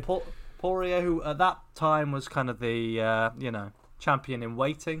 Poirier. Poirier, who at that time was kind of the champion in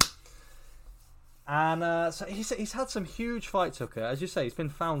waiting. And so he's had some huge fights, Hooker. As you say, he's been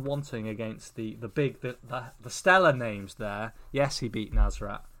found wanting against the stellar names there. Yes, he beat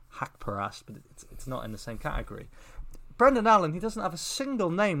Nasrat Haqparast, but it's not in the same category. Brendan Allen, he doesn't have a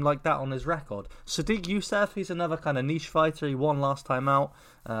single name like that on his record. Sadiq Youssef, he's another kind of niche fighter. He won last time out,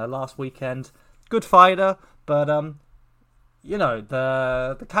 last weekend. Good fighter, but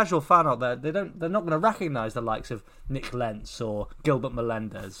the casual fan out there, they're not going to recognise the likes of Nick Lentz or Gilbert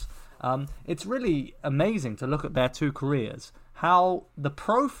Melendez. It's really amazing to look at their two careers, how the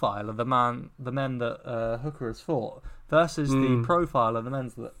profile of the men that Hooker has fought versus the profile of the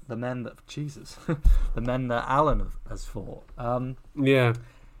men that Allen has fought.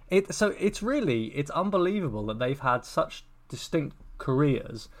 It's unbelievable that they've had such distinct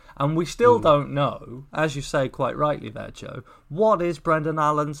careers, and we still don't know, as you say quite rightly there, Joe, what is Brendan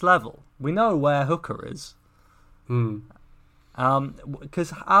Allen's level. We know where Hooker is.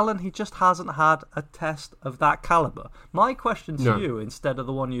 Because Allen, he just hasn't had a test of that caliber. My question to you, instead of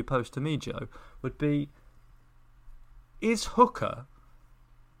the one you posed to me, Joe, would be: is Hooker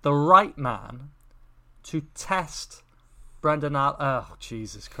the right man to test Brendan Allen? Oh,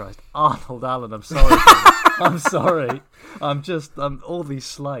 Jesus Christ. Arnold Allen, I'm sorry. I'm sorry. I'm all these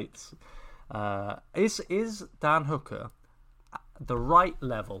slights. Is Dan Hooker the right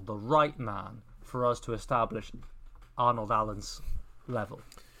level, the right man for us to establish Arnold Allen's level?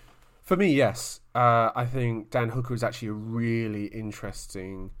 For me, yes. I think Dan Hooker is actually a really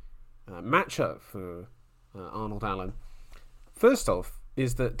interesting matchup for Arnold Allen. First off,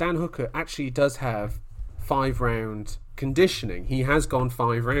 is that Dan Hooker actually does have 5-round conditioning. He has gone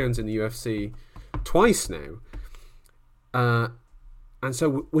 5 rounds in the UFC twice now. And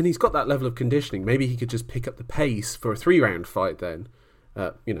so when he's got that level of conditioning, maybe he could just pick up the pace for a 3-round fight then,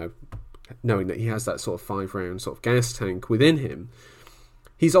 knowing that he has that sort of 5-round sort of gas tank within him.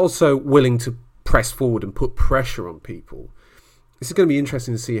 He's also willing to press forward and put pressure on people. This is going to be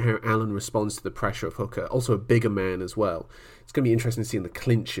interesting to see how Allen responds to the pressure of Hooker. Also a bigger man as well. It's going to be interesting to see in the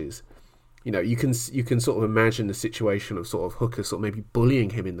clinches. You can sort of imagine the situation of sort of Hooker sort of maybe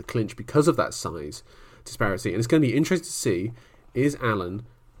bullying him in the clinch because of that size disparity. And it's going to be interesting to see,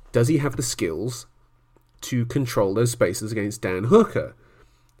 does he have the skills to control those spaces against Dan Hooker?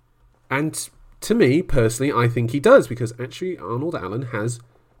 And to me, personally, I think he does, because actually Arnold Allen has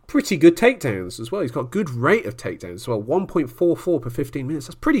pretty good takedowns as well. He's got a good rate of takedowns as well, 1.44 per 15 minutes.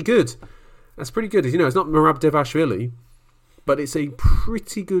 That's pretty good. It's not Merab Dvalishvili, but it's a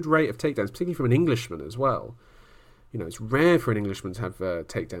pretty good rate of takedowns, particularly from an Englishman as well. It's rare for an Englishman to have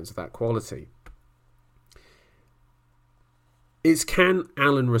takedowns of that quality. Can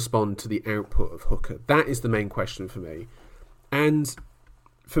Allen respond to the output of Hooker? That is the main question for me. And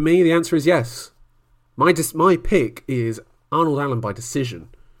for me, the answer is yes. My pick is Arnold Allen by decision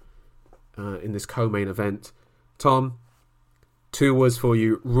in this co-main event. Tom, 2 words for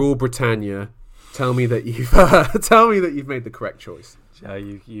you. Rule Britannia. Tell me that you've made the correct choice. Joe,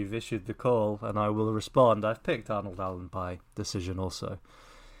 you've issued the call, and I will respond. I've picked Arnold Allen by decision also.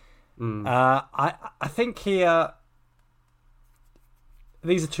 I think here,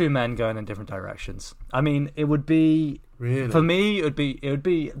 these are two men going in different directions. I mean, it would be really, for me. It would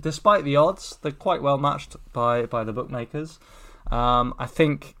be despite the odds, they're quite well matched by the bookmakers. I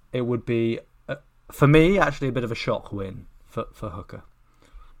think it would be for me actually a bit of a shock win for Hooker.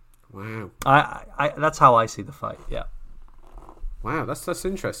 Wow. I that's how I see the fight. Yeah. Wow, that's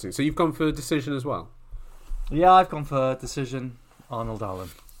interesting. So you've gone for decision as well? Yeah, I've gone for decision. Arnold Allen.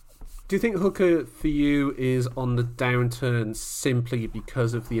 Do you think Hooker for you is on the downturn simply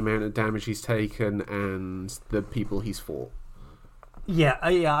because of the amount of damage he's taken and the people he's fought? Yeah.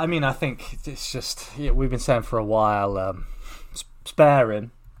 I mean, I think it's just we've been saying for a while. spare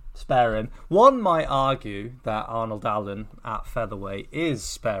him. One might argue that Arnold Allen at featherweight is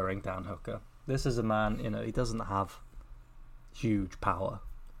sparing Dan Hooker. This is a man, he doesn't have huge power.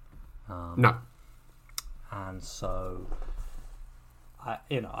 No. And so,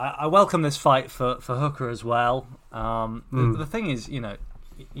 I welcome this fight for Hooker as well. The thing is,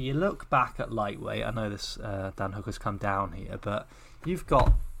 you look back at lightweight. I know this Dan Hooker's come down here, but you've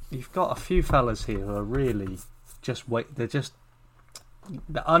got a few fellas here who are really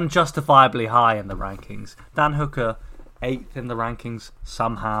they're unjustifiably high in the rankings. Dan Hooker, 8th in the rankings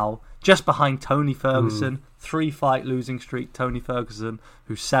somehow, just behind Tony Ferguson, 3-fight losing streak. Tony Ferguson,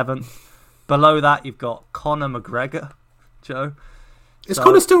 who's 7th. Below that, you've got Conor McGregor, Joe. Is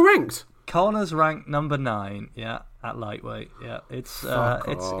Conor still ranked? Conor's ranked number 9, at lightweight. Yeah, it's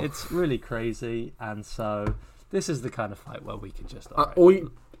really crazy, and so this is the kind of fight where we can just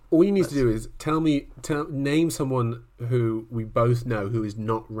all you need to do is name someone who we both know who is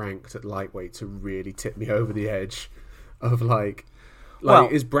not ranked at lightweight to really tip me over the edge of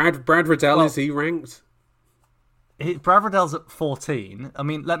is Brad Riddell, is he ranked? Brad Riddell's at 14. I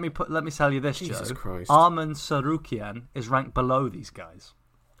mean, let me tell you this, Jesus Joe. Christ. Arman Sarukian is ranked below these guys.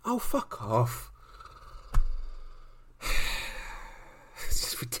 Oh, fuck off. It's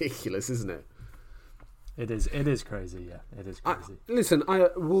just ridiculous, isn't it? It is crazy, yeah. It is crazy. Listen,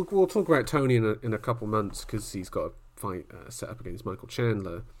 we'll talk about Tony in a couple months because he's got a fight set up against Michael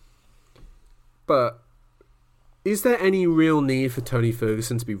Chandler. But is there any real need for Tony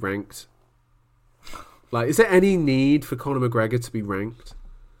Ferguson to be ranked? Is there any need for Conor McGregor to be ranked?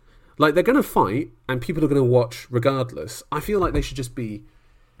 They're going to fight and people are going to watch regardless. I feel like they should just be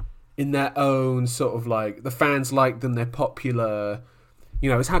in their own sort of the fans like them, they're popular.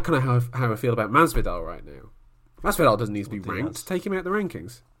 It's how I feel about Masvidal right now. Masvidal doesn't need to be ranked. Take him out the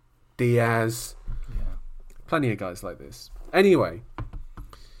rankings. Diaz. Yeah. Plenty of guys like this. Anyway.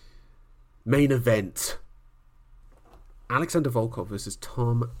 Main event. Alexander Volkov versus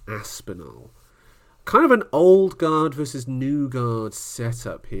Tom Aspinall. Kind of an old guard versus new guard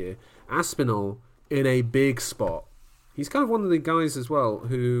setup here. Aspinall in a big spot. He's kind of one of the guys as well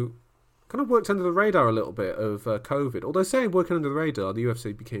who kind of worked under the radar a little bit of COVID. Although saying working under the radar, the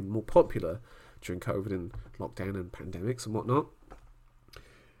UFC became more popular during COVID and lockdown and pandemics and whatnot.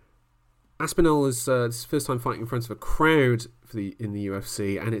 Aspinall is his first time fighting in front of a crowd in the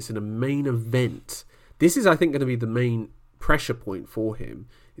UFC, and it's in a main event. This is, I think, going to be the main pressure point for him,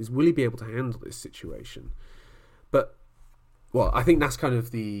 is will he be able to handle this situation? But, I think that's kind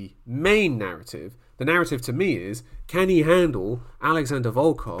of the main narrative. The narrative to me is, can he handle Alexander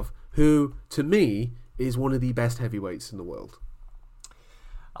Volkov, who, to me, is one of the best heavyweights in the world?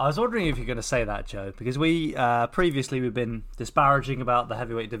 I was wondering if you're going to say that, Joe, because we've been disparaging about the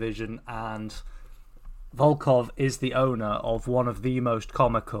heavyweight division, and Volkov is the owner of one of the most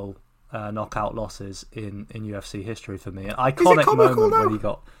comical knockout losses in UFC history for me. An iconic moment when he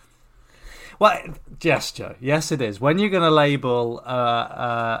got... Well, yes, Joe. Yes, it is. When you're going to label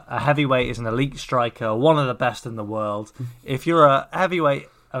a heavyweight as an elite striker, one of the best in the world, if you're a heavyweight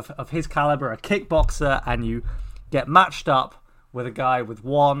of his caliber, a kickboxer, and you get matched up with a guy with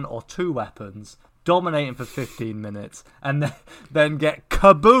 1 or 2 weapons, dominating for 15 minutes, and then get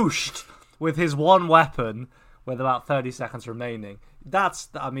kabooshed with his 1 weapon with about 30 seconds remaining.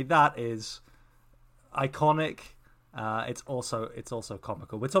 That is iconic. It's also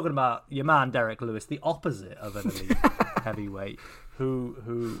comical. We're talking about your man Derek Lewis, the opposite of an elite heavyweight,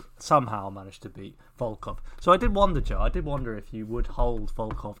 who somehow managed to beat Volkov. So I did wonder, Joe. If you would hold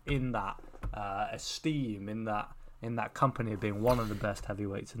Volkov in that esteem, in that company of being one of the best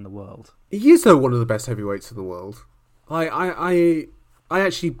heavyweights in the world. He is, though, one of the best heavyweights in the world. I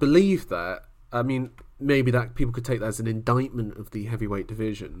actually believe that. I mean, maybe that people could take that as an indictment of the heavyweight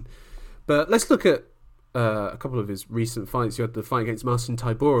division. But let's look at a couple of his recent fights. You had the fight against Marcin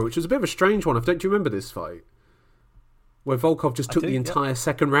Tybura, which was a bit of a strange one. Do you remember this fight? Where Volkov just took the entire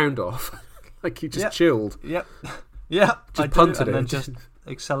second round off. He just chilled. Yep. Just punted it. And then just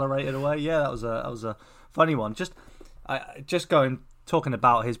accelerated away. Yeah, that was a funny one. Talking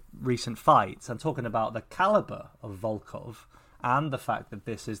about his recent fights and talking about the caliber of Volkov and the fact that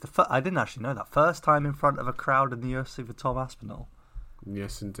this is I didn't actually know that, first time in front of a crowd in the UFC for Tom Aspinall.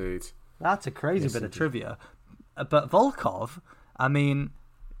 Yes, indeed. That's a crazy bit of trivia. But Volkov, I mean,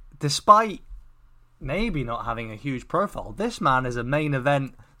 despite maybe not having a huge profile, this man is a main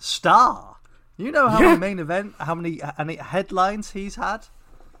event star. You know how many headlines he's had?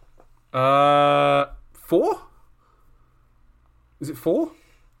 4? Is it 4?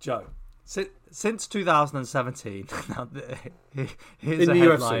 Joe, since 2017, now here's in a the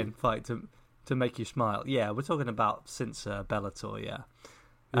headline UFC. fight to to make you smile. Yeah, we're talking about since Bellator.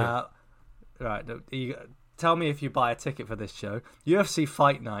 Yeah. Right. Tell me if you buy a ticket for this show. UFC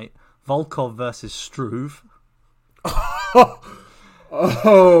Fight Night. Volkov versus Struve.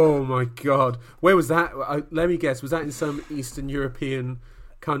 Oh my god! Where was that? Let me guess. Was that in some Eastern European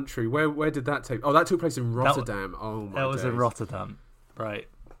country? Where did that take? Oh, that took place in Rotterdam. That was in Rotterdam, right?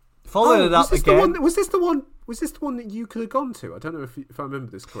 Followed it up again. Was this the one? Was this the one that you could have gone to? I don't know if I remember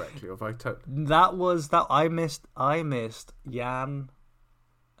this correctly, or if I That was that I missed. I missed Jan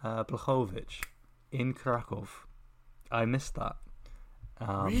Blachowicz in Krakow. I missed that.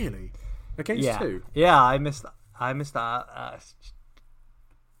 Really? Against who? Yeah, I missed that.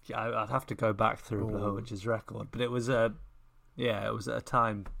 I'd have to go back through Blahowicz's record, but it was it was at a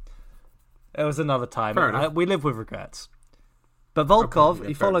time. It was another time. We live with regrets. But Volkov,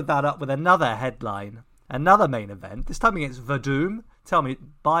 he followed that up with another headline, another main event. This time against Verdum. Tell me,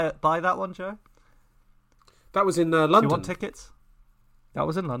 buy that one, Joe. That was in London. Do you want tickets? That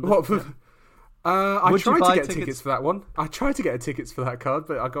was in London. What? Yeah. I tried to get tickets for that one. I tried to get tickets for that card,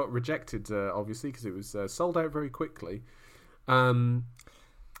 but I got rejected, obviously, because it was sold out very quickly. That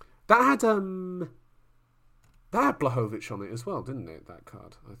had Blachowicz on it as well, didn't it? That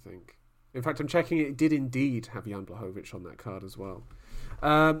card, I think. In fact, I'm checking it. It did indeed have Jan Blachowicz on that card as well.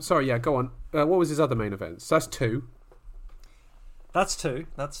 Sorry, yeah, go on. What was his other main events? So that's two. That's two.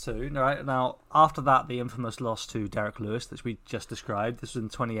 Right, now, after that, the infamous loss to Derek Lewis that we just described. This was in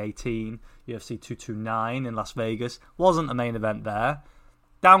 2018, UFC 229 in Las Vegas. Wasn't a main event there.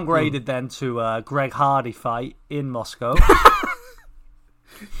 Downgraded then to a Greg Hardy fight in Moscow.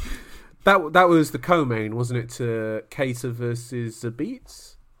 That was the co-main, wasn't it, to Keita versus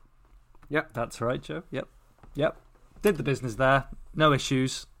Zabit? Yep. That's right, Joe. Yep. Did the business there. No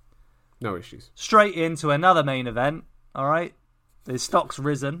issues. Straight into another main event. All right. His stock's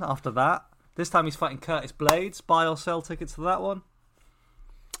risen after that. This time he's fighting Curtis Blades. Buy or sell tickets for that one?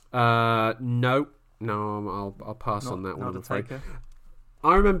 No, I'll pass on that one. I'm afraid.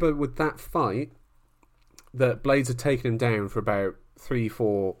 I remember with that fight that Blades had taken him down for about three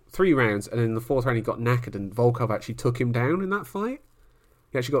rounds, and in the fourth round he got knackered, and Volkov actually took him down in that fight.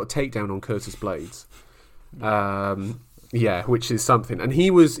 He actually got a takedown on Curtis Blades. Which is something. And he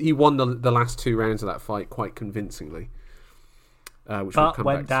won the last 2 rounds of that fight quite convincingly. Which but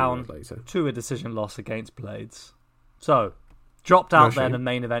went down to a decision loss against Blades. So, dropped out then in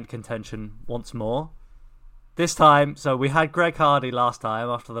main event contention once more. This time, so we had Greg Hardy last time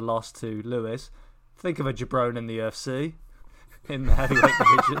after the loss to Lewis. Think of a jabron in the UFC in the heavyweight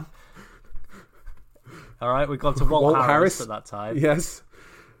division. All right, we've gone to Walt Harris at that time. Yes.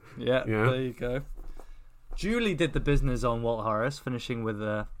 Yeah, there you go. Julie did the business on Walt Harris, finishing with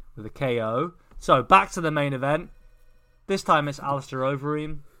a KO. So, back to the main event. This time it's Alistair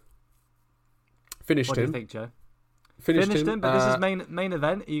Overeem. Finished him. What do you think, Joe? Finished him, but this is main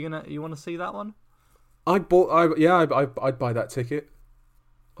event. Are you want to see that one? I'd buy that ticket.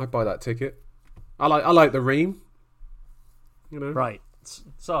 I like the Reem. You know. Right.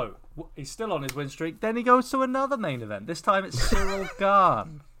 So he's still on his win streak. Then he goes to another main event. This time it's Cyril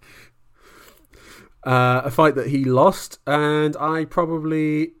Gane. A fight that he lost, and I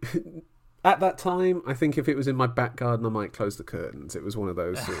probably at that time, I think if it was in my back garden, I might close the curtains. It was one of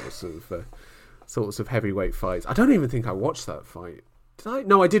those sorts of heavyweight fights. I don't even think I watched that fight. Did I?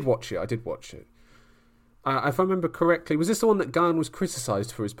 No, I did watch it. If I remember correctly, was this the one that Gane was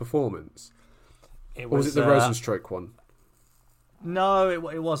criticised for his performance? Or was it the Rosenstruck one? No,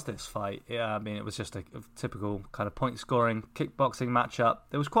 it was this fight. Yeah, I mean, it was just a typical kind of point-scoring kickboxing matchup.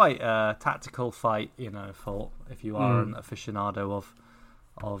 It was quite a tactical fight, for if you are an aficionado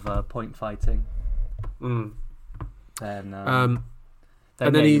of point fighting. Then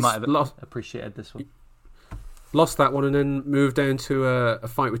he might have appreciated this one. Lost that one and then moved down to a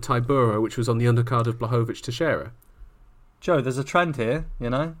fight with Tybura, which was on the undercard of Blachowicz Teixeira. Joe, there's a trend here,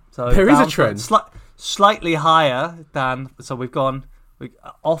 So there is a trend. Slightly higher than... So we've gone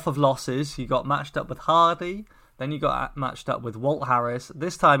off of losses. You got matched up with Hardy. Then you got matched up with Walt Harris.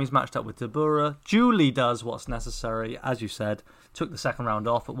 This time he's matched up with Tybura. Julie does what's necessary, as you said. Took the second round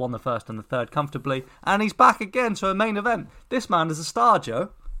off, but won the first and the third comfortably. And he's back again to a main event. This man is a star, Joe.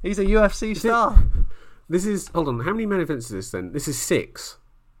 He's a UFC star. Hold on, how many main events is this then? This is 6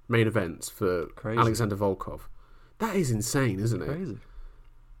 main events for Alexander Volkov. That is insane, isn't it? Crazy.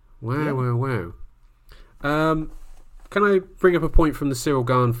 Wow. Can I bring up a point from the Cyril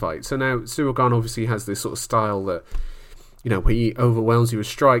Gane fight? So now Cyril Gane obviously has this sort of style that, where he overwhelms you with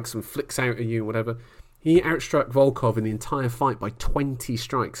strikes and flicks out at you and whatever. He outstruck Volkov in the entire fight by 20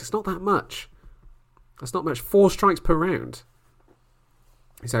 strikes. It's not that much. That's not much. 4 strikes per round.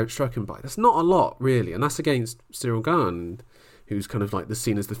 He's outstruck him by. That's not a lot, really, and that's against Cyril Gane, who's kind of like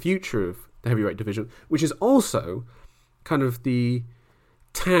seen as the future of the heavyweight division, which is also kind of the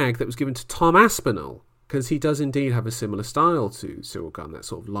tag that was given to Tom Aspinall, because he does indeed have a similar style to Cyril Gane, that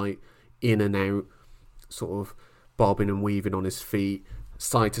sort of light in and out, sort of bobbing and weaving on his feet,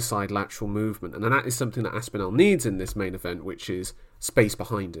 side to side lateral movement, and that is something that Aspinall needs in this main event, which is space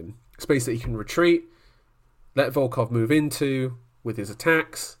behind him, space that he can retreat, let Volkov move into with his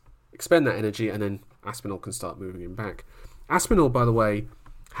attacks, expend that energy, and then Aspinall can start moving him back. Aspinall, by the way,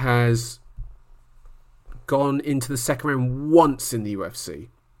 has gone into the second round once in the UFC.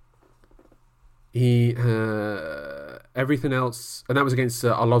 He everything else, and that was against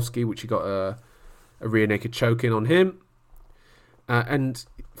Arlovsky, which he got a rear naked choke in on him, and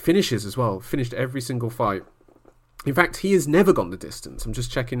finishes as well. Finished every single fight. In fact, he has never gone the distance. I'm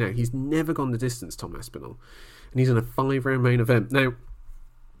just checking now. He's never gone the distance, Tom Aspinall, and he's in a 5-round main event. Now,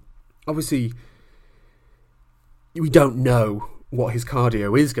 obviously, we don't know what his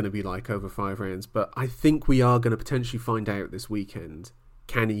cardio is going to be like over 5 rounds, but I think we are going to potentially find out this weekend.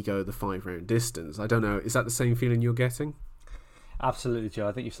 Can he go the 5-round distance? I don't know. Is that the same feeling you're getting? Absolutely, Joe.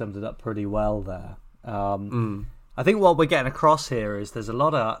 I think you've summed it up pretty well there. I think what we're getting across here is there's a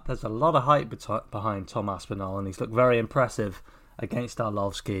lot of hype behind Tom Aspinall, and he's looked very impressive against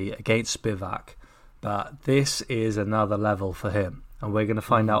Arlovsky, against Spivak. But this is another level for him, and we're going to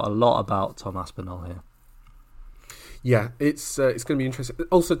find out a lot about Tom Aspinall here. Yeah, it's going to be interesting.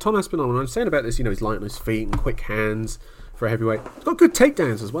 Also, Tom Aspinall, when I'm saying about this, he's light on his feet and quick hands for a heavyweight. He's got good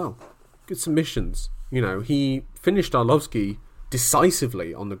takedowns as well, good submissions. He finished Arlovsky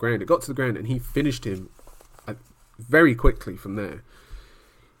decisively on the ground. It got to the ground and he finished him very quickly from there.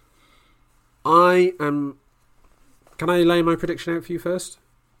 Can I lay my prediction out for you first?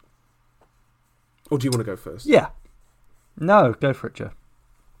 Or do you want to go first? Yeah. No, go for it, Joe.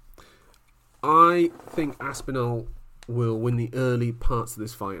 I think Aspinall will win the early parts of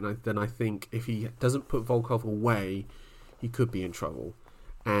this fight, and then I think if he doesn't put Volkov away, he could be in trouble.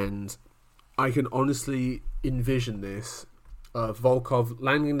 And I can honestly envision this, Volkov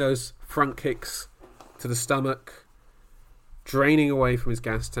landing those front kicks to the stomach, draining away from his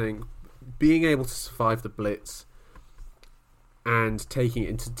gas tank, being able to survive the blitz, and taking it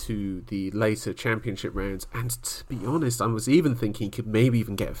into the later championship rounds. And to be honest, I was even thinking he could maybe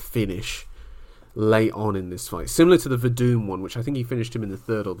even get a finish late on in this fight, similar to the Verdum one, which I think he finished him in the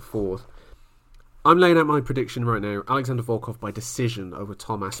 3rd or the 4th. I'm laying out my prediction right now. Alexander Volkov by decision over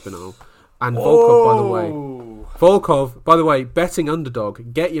Tom Aspinall. And Volkov, by the way, betting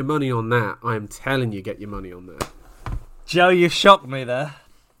underdog. Get your money on that. I am telling you, get your money on that. Joe, you shocked me there.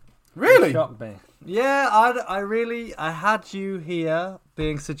 Really? You shocked me. Yeah, I had you here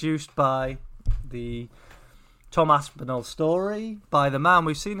being seduced by the Tom Aspinall story, by the man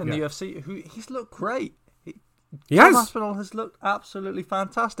we've seen in the UFC, who he's looked great. Tom Aspinall has looked absolutely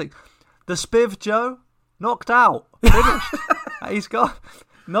fantastic. The Spiv, Joe, knocked out. Finished. He's got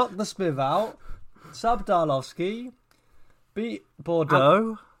knocked the Spiv out, subbed Arlovsky, beat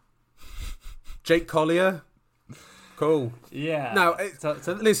Bordeaux. Jake Collier. Cool. Yeah. Now,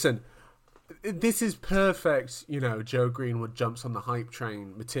 listen, this is perfect, Joe Greenwood jumps on the hype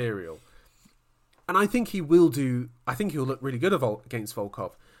train material. And I think he will he'll look really good against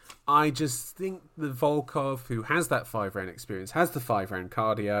Volkov. I just think the Volkov, who has that 5-round experience, has the 5-round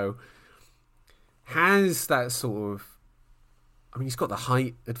cardio, has that sort of... he's got the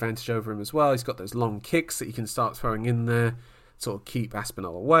height advantage over him as well. He's got those long kicks that he can start throwing in there, sort of keep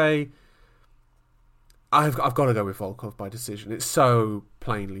Aspinall away. I've got to go with Volkov by decision. It's so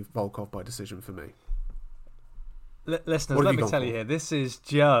plainly Volkov by decision for me. Listeners, let me tell you here. This is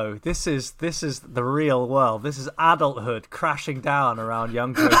Joe. This is the real world. This is adulthood crashing down around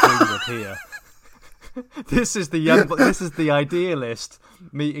young Joe Greenwood here. This is the idealist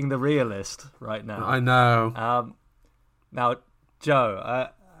meeting the realist right now. I know. Now, Joe,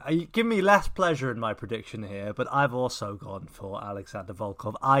 you give me less pleasure in my prediction here, but I've also gone for Alexander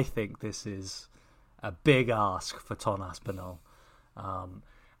Volkov. I think this is a big ask for Tom Aspinall,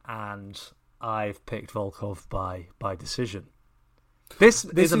 and I've picked Volkov by decision. This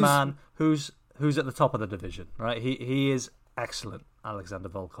is a man who's at the top of the division, right? He is excellent, Alexander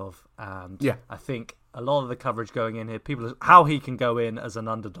Volkov, and I think a lot of the coverage going in here, how he can go in as an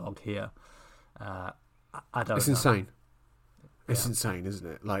underdog here. I don't know. It's insane. It's insane, isn't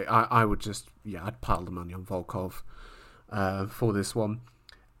it? I would just I'd pile the money on Volkov for this one.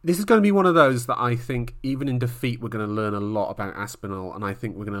 This is going to be one of those that I think, even in defeat, we're going to learn a lot about Aspinall, and I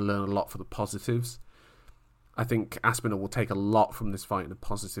think we're going to learn a lot for the positives. I think Aspinall will take a lot from this fight in a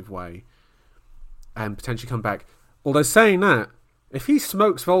positive way and potentially come back. Although saying that, If he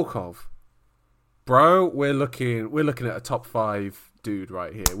smokes Volkov, bro, we're looking at a top 5 dude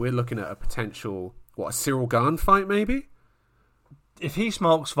right here. We're looking at a potential, a Cyril Gane fight maybe? If he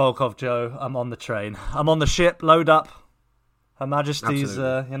smokes Volkov, Joe, I'm on the train. I'm on the ship, load up. Her Majesty's,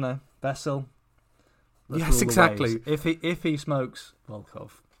 vessel. Yes, exactly. If he smokes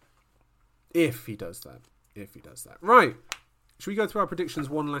Volkov. If he does that. Right. Should we go through our predictions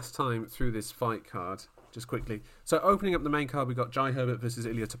one last time through this fight card, just quickly? So opening up the main card, we got Jai Herbert versus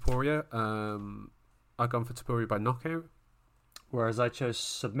Ilia Topuria. I've gone for Topuria by knockout. Whereas I chose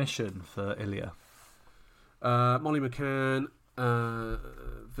submission for Ilia. Molly McCann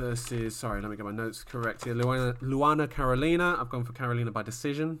versus... Sorry, let me get my notes correct here. Luana Carolina. I've gone for Carolina by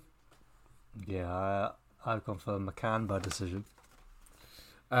decision. Yeah, I've gone for McCann by decision.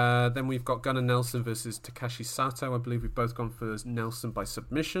 Then we've got Gunnar Nelson versus Takashi Sato. I believe we've both gone for Nelson by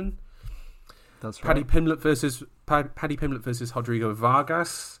submission. That's right. Paddy Pimblett versus Rodrigo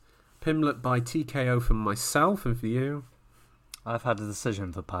Vargas. Pimblett by TKO for myself and for you. I've had a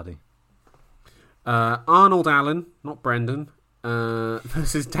decision for Paddy. Arnold Allen, not Brendan,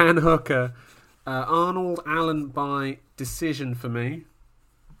 versus Dan Hooker. Arnold Allen by decision for me.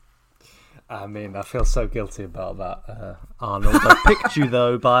 I mean, I feel so guilty about that, Arnold. I picked you,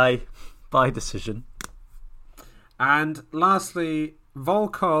 though, by decision. And lastly,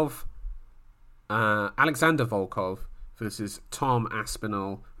 Volkov, Alexander Volkov versus Tom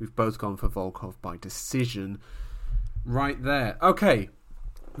Aspinall. We've both gone for Volkov by decision. Right there. Okay,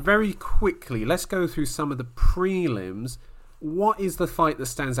 very quickly, let's go through some of the prelims. What is the fight that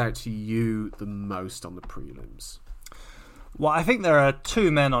stands out to you the most on the prelims? Well, I think there are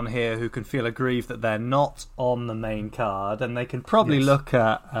 2 men on here who can feel aggrieved that they're not on the main card, and they can probably look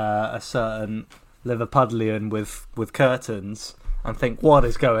at a certain Liverpudlian with curtains and think, what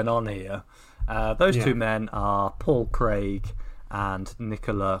is going on here? Those 2 men are Paul Craig and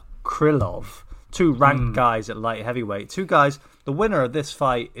Nikola Krylov, 2 ranked guys at light heavyweight. 2 guys, the winner of this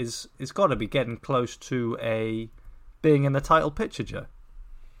fight is got to be getting close to being in the title picture, Joe.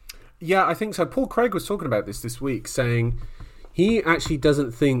 Yeah, I think so. Paul Craig was talking about this week, saying he actually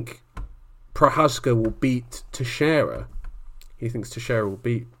doesn't think Prochazka will beat Teixeira. He thinks Teixeira will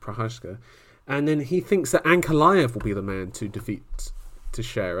beat Prochazka. And then he thinks that Ankalaev will be the man to defeat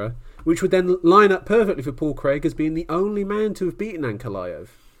Teixeira, which would then line up perfectly for Paul Craig as being the only man to have beaten Ankalaev.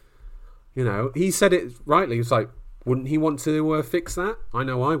 You know, he said it rightly. He was like, wouldn't he want to fix that? I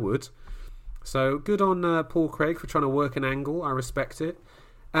know I would. So good on Paul Craig for trying to work an angle. I respect it.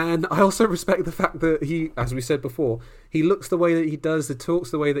 And I also respect the fact that he, as we said before, he looks the way that he does, he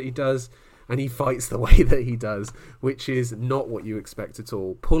talks the way that he does, and he fights the way that he does, which is not what you expect at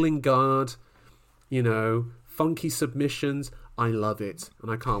all. Pulling guard, funky submissions. I love it,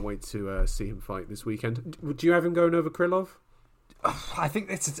 and I can't wait to see him fight this weekend. Do you have him going over Krylov? I think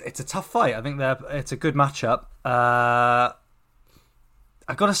it's a tough fight. I think it's a good matchup. I've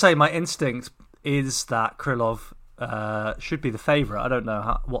got to say, my instinct is that Krylov should be the favourite. I don't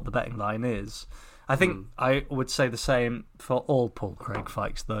know what the betting line is. I think I would say the same for all Paul Craig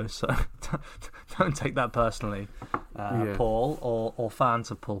fights, though, so don't take that personally, Paul, or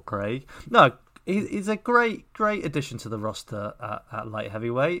fans of Paul Craig. No, he's a great addition to the roster at light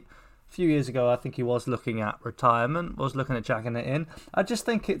heavyweight. A few years ago, I think he was looking at retirement, was looking at jacking it in. I just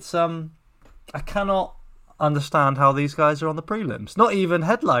think it's... I cannot understand how these guys are on the prelims. Not even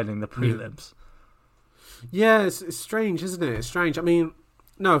headlining the prelims. Yeah, it's strange, isn't it? It's strange. I mean,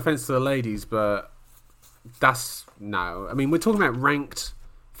 no offence to the ladies, but no. I mean, we're talking about ranked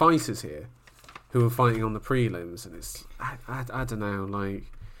fighters here who are fighting on the prelims, and it's... I don't know, like...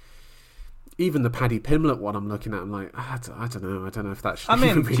 Even the Paddy Pimblett one I'm looking at, I'm like, I don't know. I don't know if that should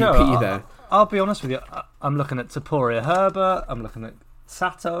even really be there. I'll be honest with you. I'm looking at Topuria Herbert. I'm looking at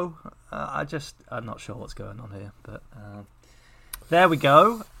Sato. I'm not sure what's going on here. But there we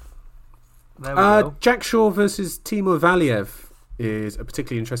go. Jack Shaw versus Timur Valiev is a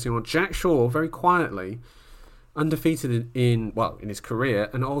particularly interesting one. Jack Shaw, very quietly, undefeated in his career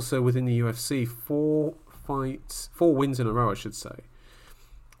and also within the UFC. 4 wins in a row, I should say.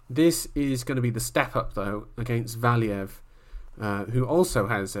 This is going to be the step up, though, against Valiev, who also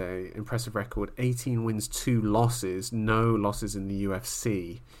has an impressive record, 18 wins, 2 losses, no losses in the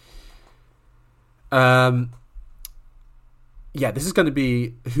UFC. This is going to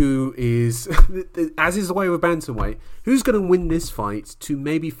be who is, as is the way with bantamweight, who's going to win this fight to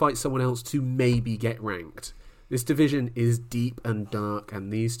maybe fight someone else to maybe get ranked. This division is deep and dark,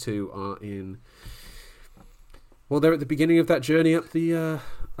 and these two are in... Well, they're at the beginning of that journey up the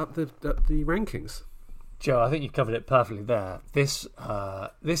rankings. Joe, I think you covered it perfectly there. This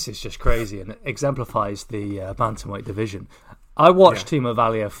is just crazy and it exemplifies the bantamweight division. I watched Timo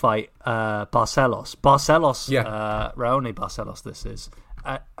Valiev fight Barcelos. Raoni Barcelos, this is.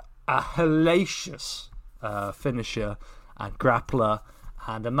 A hellacious finisher and grappler,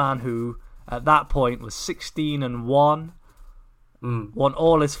 and a man who, at that point, was 16-1, won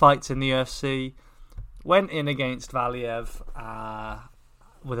all his fights in the UFC, went in against Valiev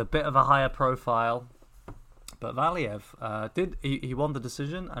with a bit of a higher profile, but Valiev he won the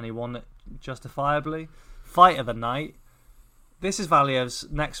decision, and he won it justifiably. Fight of the night. This is Valiev's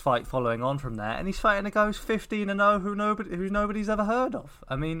next fight following on from there, and he's fighting a guy who's 15-0 who nobody's ever heard of.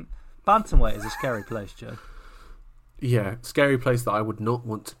 I mean, bantamweight is a scary place, Joe. Yeah, scary place that I would not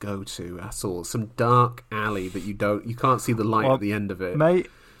want to go to at all. Some dark alley that you can't see the light at the end of it, mate.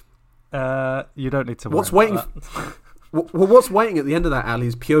 You don't need to. What's waiting? What's waiting at the end of that alley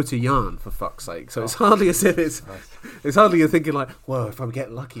is Piotr Jan, for fuck's sake. So it's hardly as if it's hardly you're thinking like, well, if I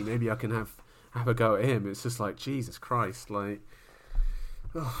get lucky, maybe I can have a go at him. It's just like, Jesus Christ, like,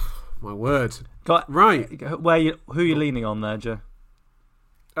 oh, my word. Right, who are you leaning on there, Joe?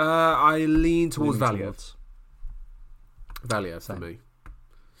 I lean towards Valiev. Valiev for me.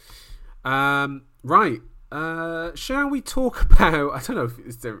 Right. Shall we talk about? I don't know if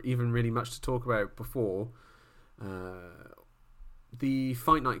is there even really much to talk about before the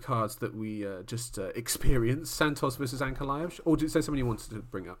fight night cards that we just experienced, Santos versus Ankalaev, or is there something you wanted to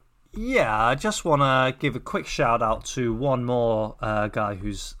bring up? Yeah, I just want to give a quick shout out to one more guy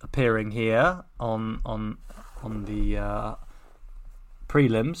who's appearing here on the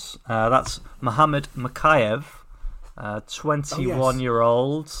prelims. That's Mohamed Makayev,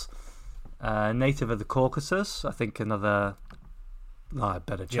 21-year-old, native of the Caucasus. I think I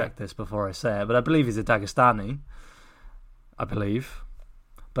better check this before I say it, but I believe he's a Dagestani. I believe.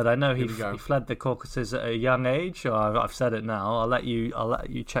 But I know he fled the Caucasus at a young age. I've said it now. I'll let you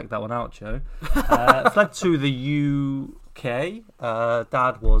check that one out, Joe. Fled to the UK.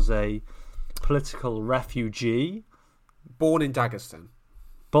 Dad was a political refugee. Born in Dagestan.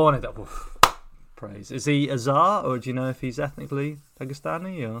 Praise. Is he Azar, or do you know if he's ethnically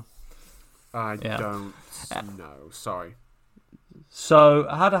Dagestani? Or? I don't know. Sorry. So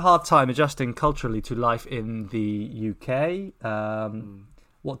I had a hard time adjusting culturally to life in the UK.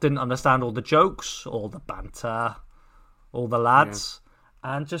 Didn't understand all the jokes, all the banter, all the lads,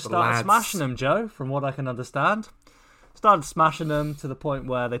 and just started smashing them, Joe, from what I can understand. Started smashing them to the point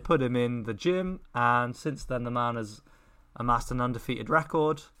where they put him in the gym, and since then the man has amassed an undefeated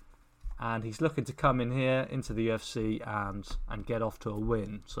record, and he's looking to come in here into the UFC and get off to a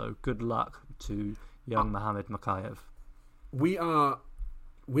win. So good luck to young Mohamed Makayev. We are,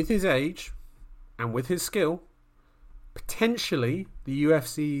 with his age and with his skill, potentially the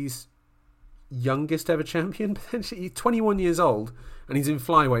UFC's youngest ever champion. Potentially, he's 21 years old and he's in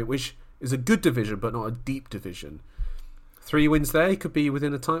flyweight, which is a good division but not a deep division. 3 wins there, he could be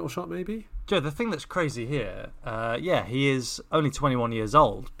within a title shot maybe. Joe, the thing that's crazy here, he is only 21 years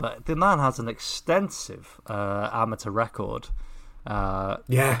old, but the man has an extensive amateur record.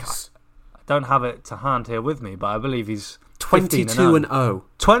 Yes. I don't have it to hand here with me, but I believe he's 22-0.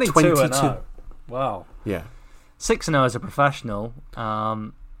 22-0. Wow. Yeah. 6-0 as a professional.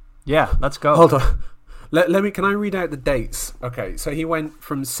 Let's go. Hold on. Let me. Can I read out the dates? Okay, so he went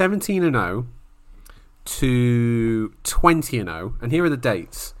from 17-0 to 20-0, and here are the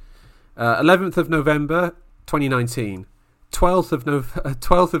dates: 11th of November 2019, 12th of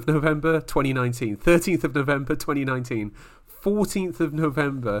November 2019, 13th of November 2019, 14th of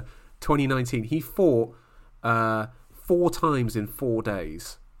November 2019. He fought 4 times in 4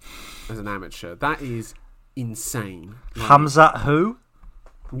 days as an amateur. That is insane. Hamzat who?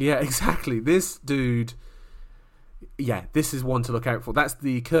 Yeah, exactly. This dude. Yeah, this is one to look out for. That's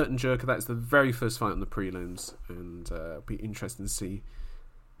the curtain jerker. That's the very first fight on the prelims, and it'll be interesting to see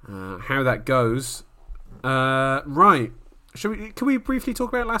how that goes. Right. Can we briefly talk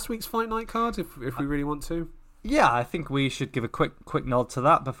about last week's fight night cards if we really want to? Yeah, I think we should give a quick nod to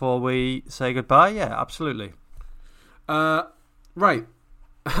that before we say goodbye. Yeah, absolutely. Right.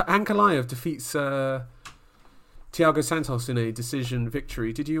 Ankalaev defeats Thiago Santos in a decision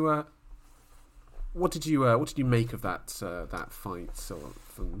victory. Did you? What did you make of that fight? So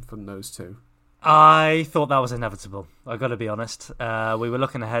from those two, I thought that was inevitable. I got to be honest. We were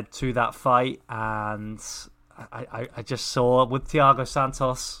looking ahead to that fight, and I just saw with Thiago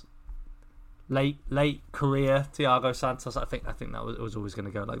Santos, late career Thiago Santos. I think that was always going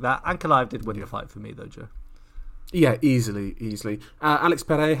to go like that. Ankalaev did win the fight for me though, Joe. Yeah, easily. Alex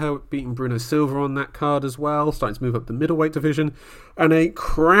Pereira beating Bruno Silva on that card as well, starting to move up the middleweight division, and a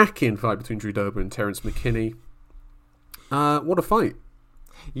cracking fight between Drew Dober and Terence McKinney. What a fight!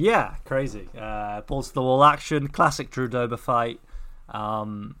 Yeah, crazy. Balls to the wall action, classic Drew Dober fight.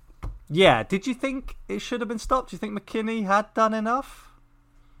 Yeah, did you think it should have been stopped? Do you think McKinney had done enough?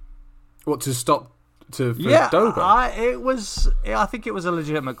 What, to stop for Dober? I think it was a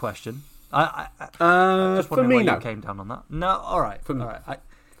legitimate question. I just for me, why no. you came down on that. No, all right. For me,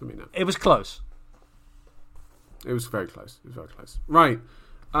 no. It was close. It was very close. Right.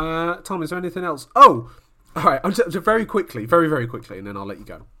 Tom, is there anything else? Oh, all right. I'm just very quickly, very quickly, and then I'll let you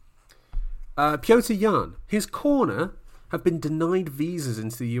go. Petr Yan, his corner have been denied visas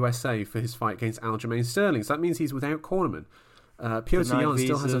into the USA for his fight against Aljamain Sterling. So that means he's without cornerman. Petr Yan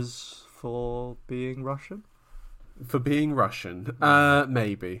still has for being Russian. For being Russian,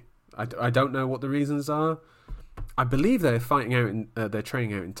 maybe. I don't know what the reasons are. I believe they're fighting out they're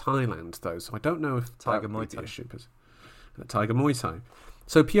training out in Thailand though, so I don't know if Tiger Muay Thai. Tiger Muay Thai.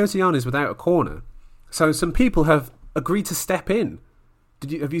 So Petr Yan is without a corner. So some people have agreed to step in.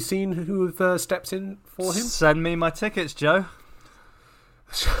 Have you seen who have stepped in for him? Send me my tickets, Joe.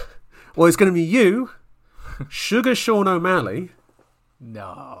 Well, it's going to be you, Sugar Sean O'Malley,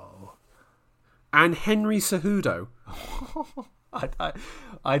 No. and Henry Cejudo.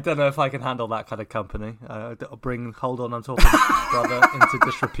 I don't know if I can handle that kind of company. Hold on, I'm talking brother into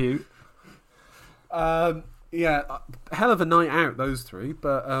disrepute. Yeah, hell of a night out, those three.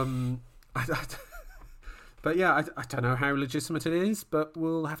 But but yeah, I don't know how legitimate it is, but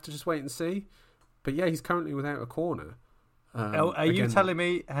we'll have to just wait and see. But yeah, he's currently without a corner. Are you telling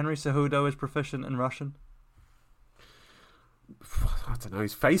me Henry Cejudo is proficient in Russian? I don't know.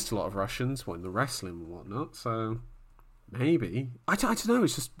 He's faced a lot of Russians in the wrestling and whatnot, so maybe. I don't know.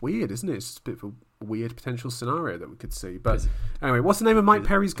 It's just weird, isn't it? It's just a bit of a weird potential scenario that we could see. But anyway, what's the name of Mike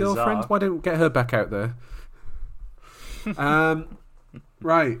Perry's girlfriend? Why don't we get her back out there?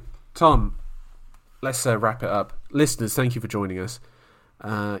 Right, Tom, let's wrap it up. Listeners, thank you for joining us.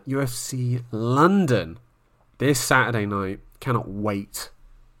 UFC London this Saturday night. Cannot wait.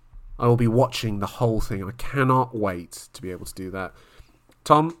 I will be watching the whole thing. I cannot wait to be able to do that.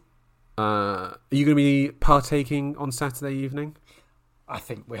 Tom, are you going to be partaking on Saturday evening? I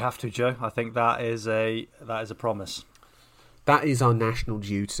think we have to, Joe. I think that is a promise. That is our national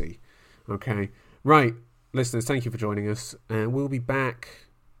duty. Okay. Right. Listeners, thank you for joining us. And we'll be back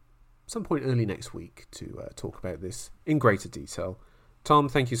some point early next week to talk about this in greater detail. Tom,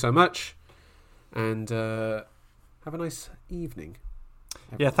 thank you so much. And have a nice evening.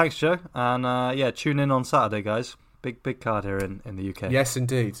 Yeah, thanks, Joe. And tune in on Saturday, guys. Big card here in the UK. Yes,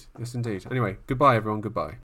 indeed. Anyway, goodbye, everyone. Goodbye.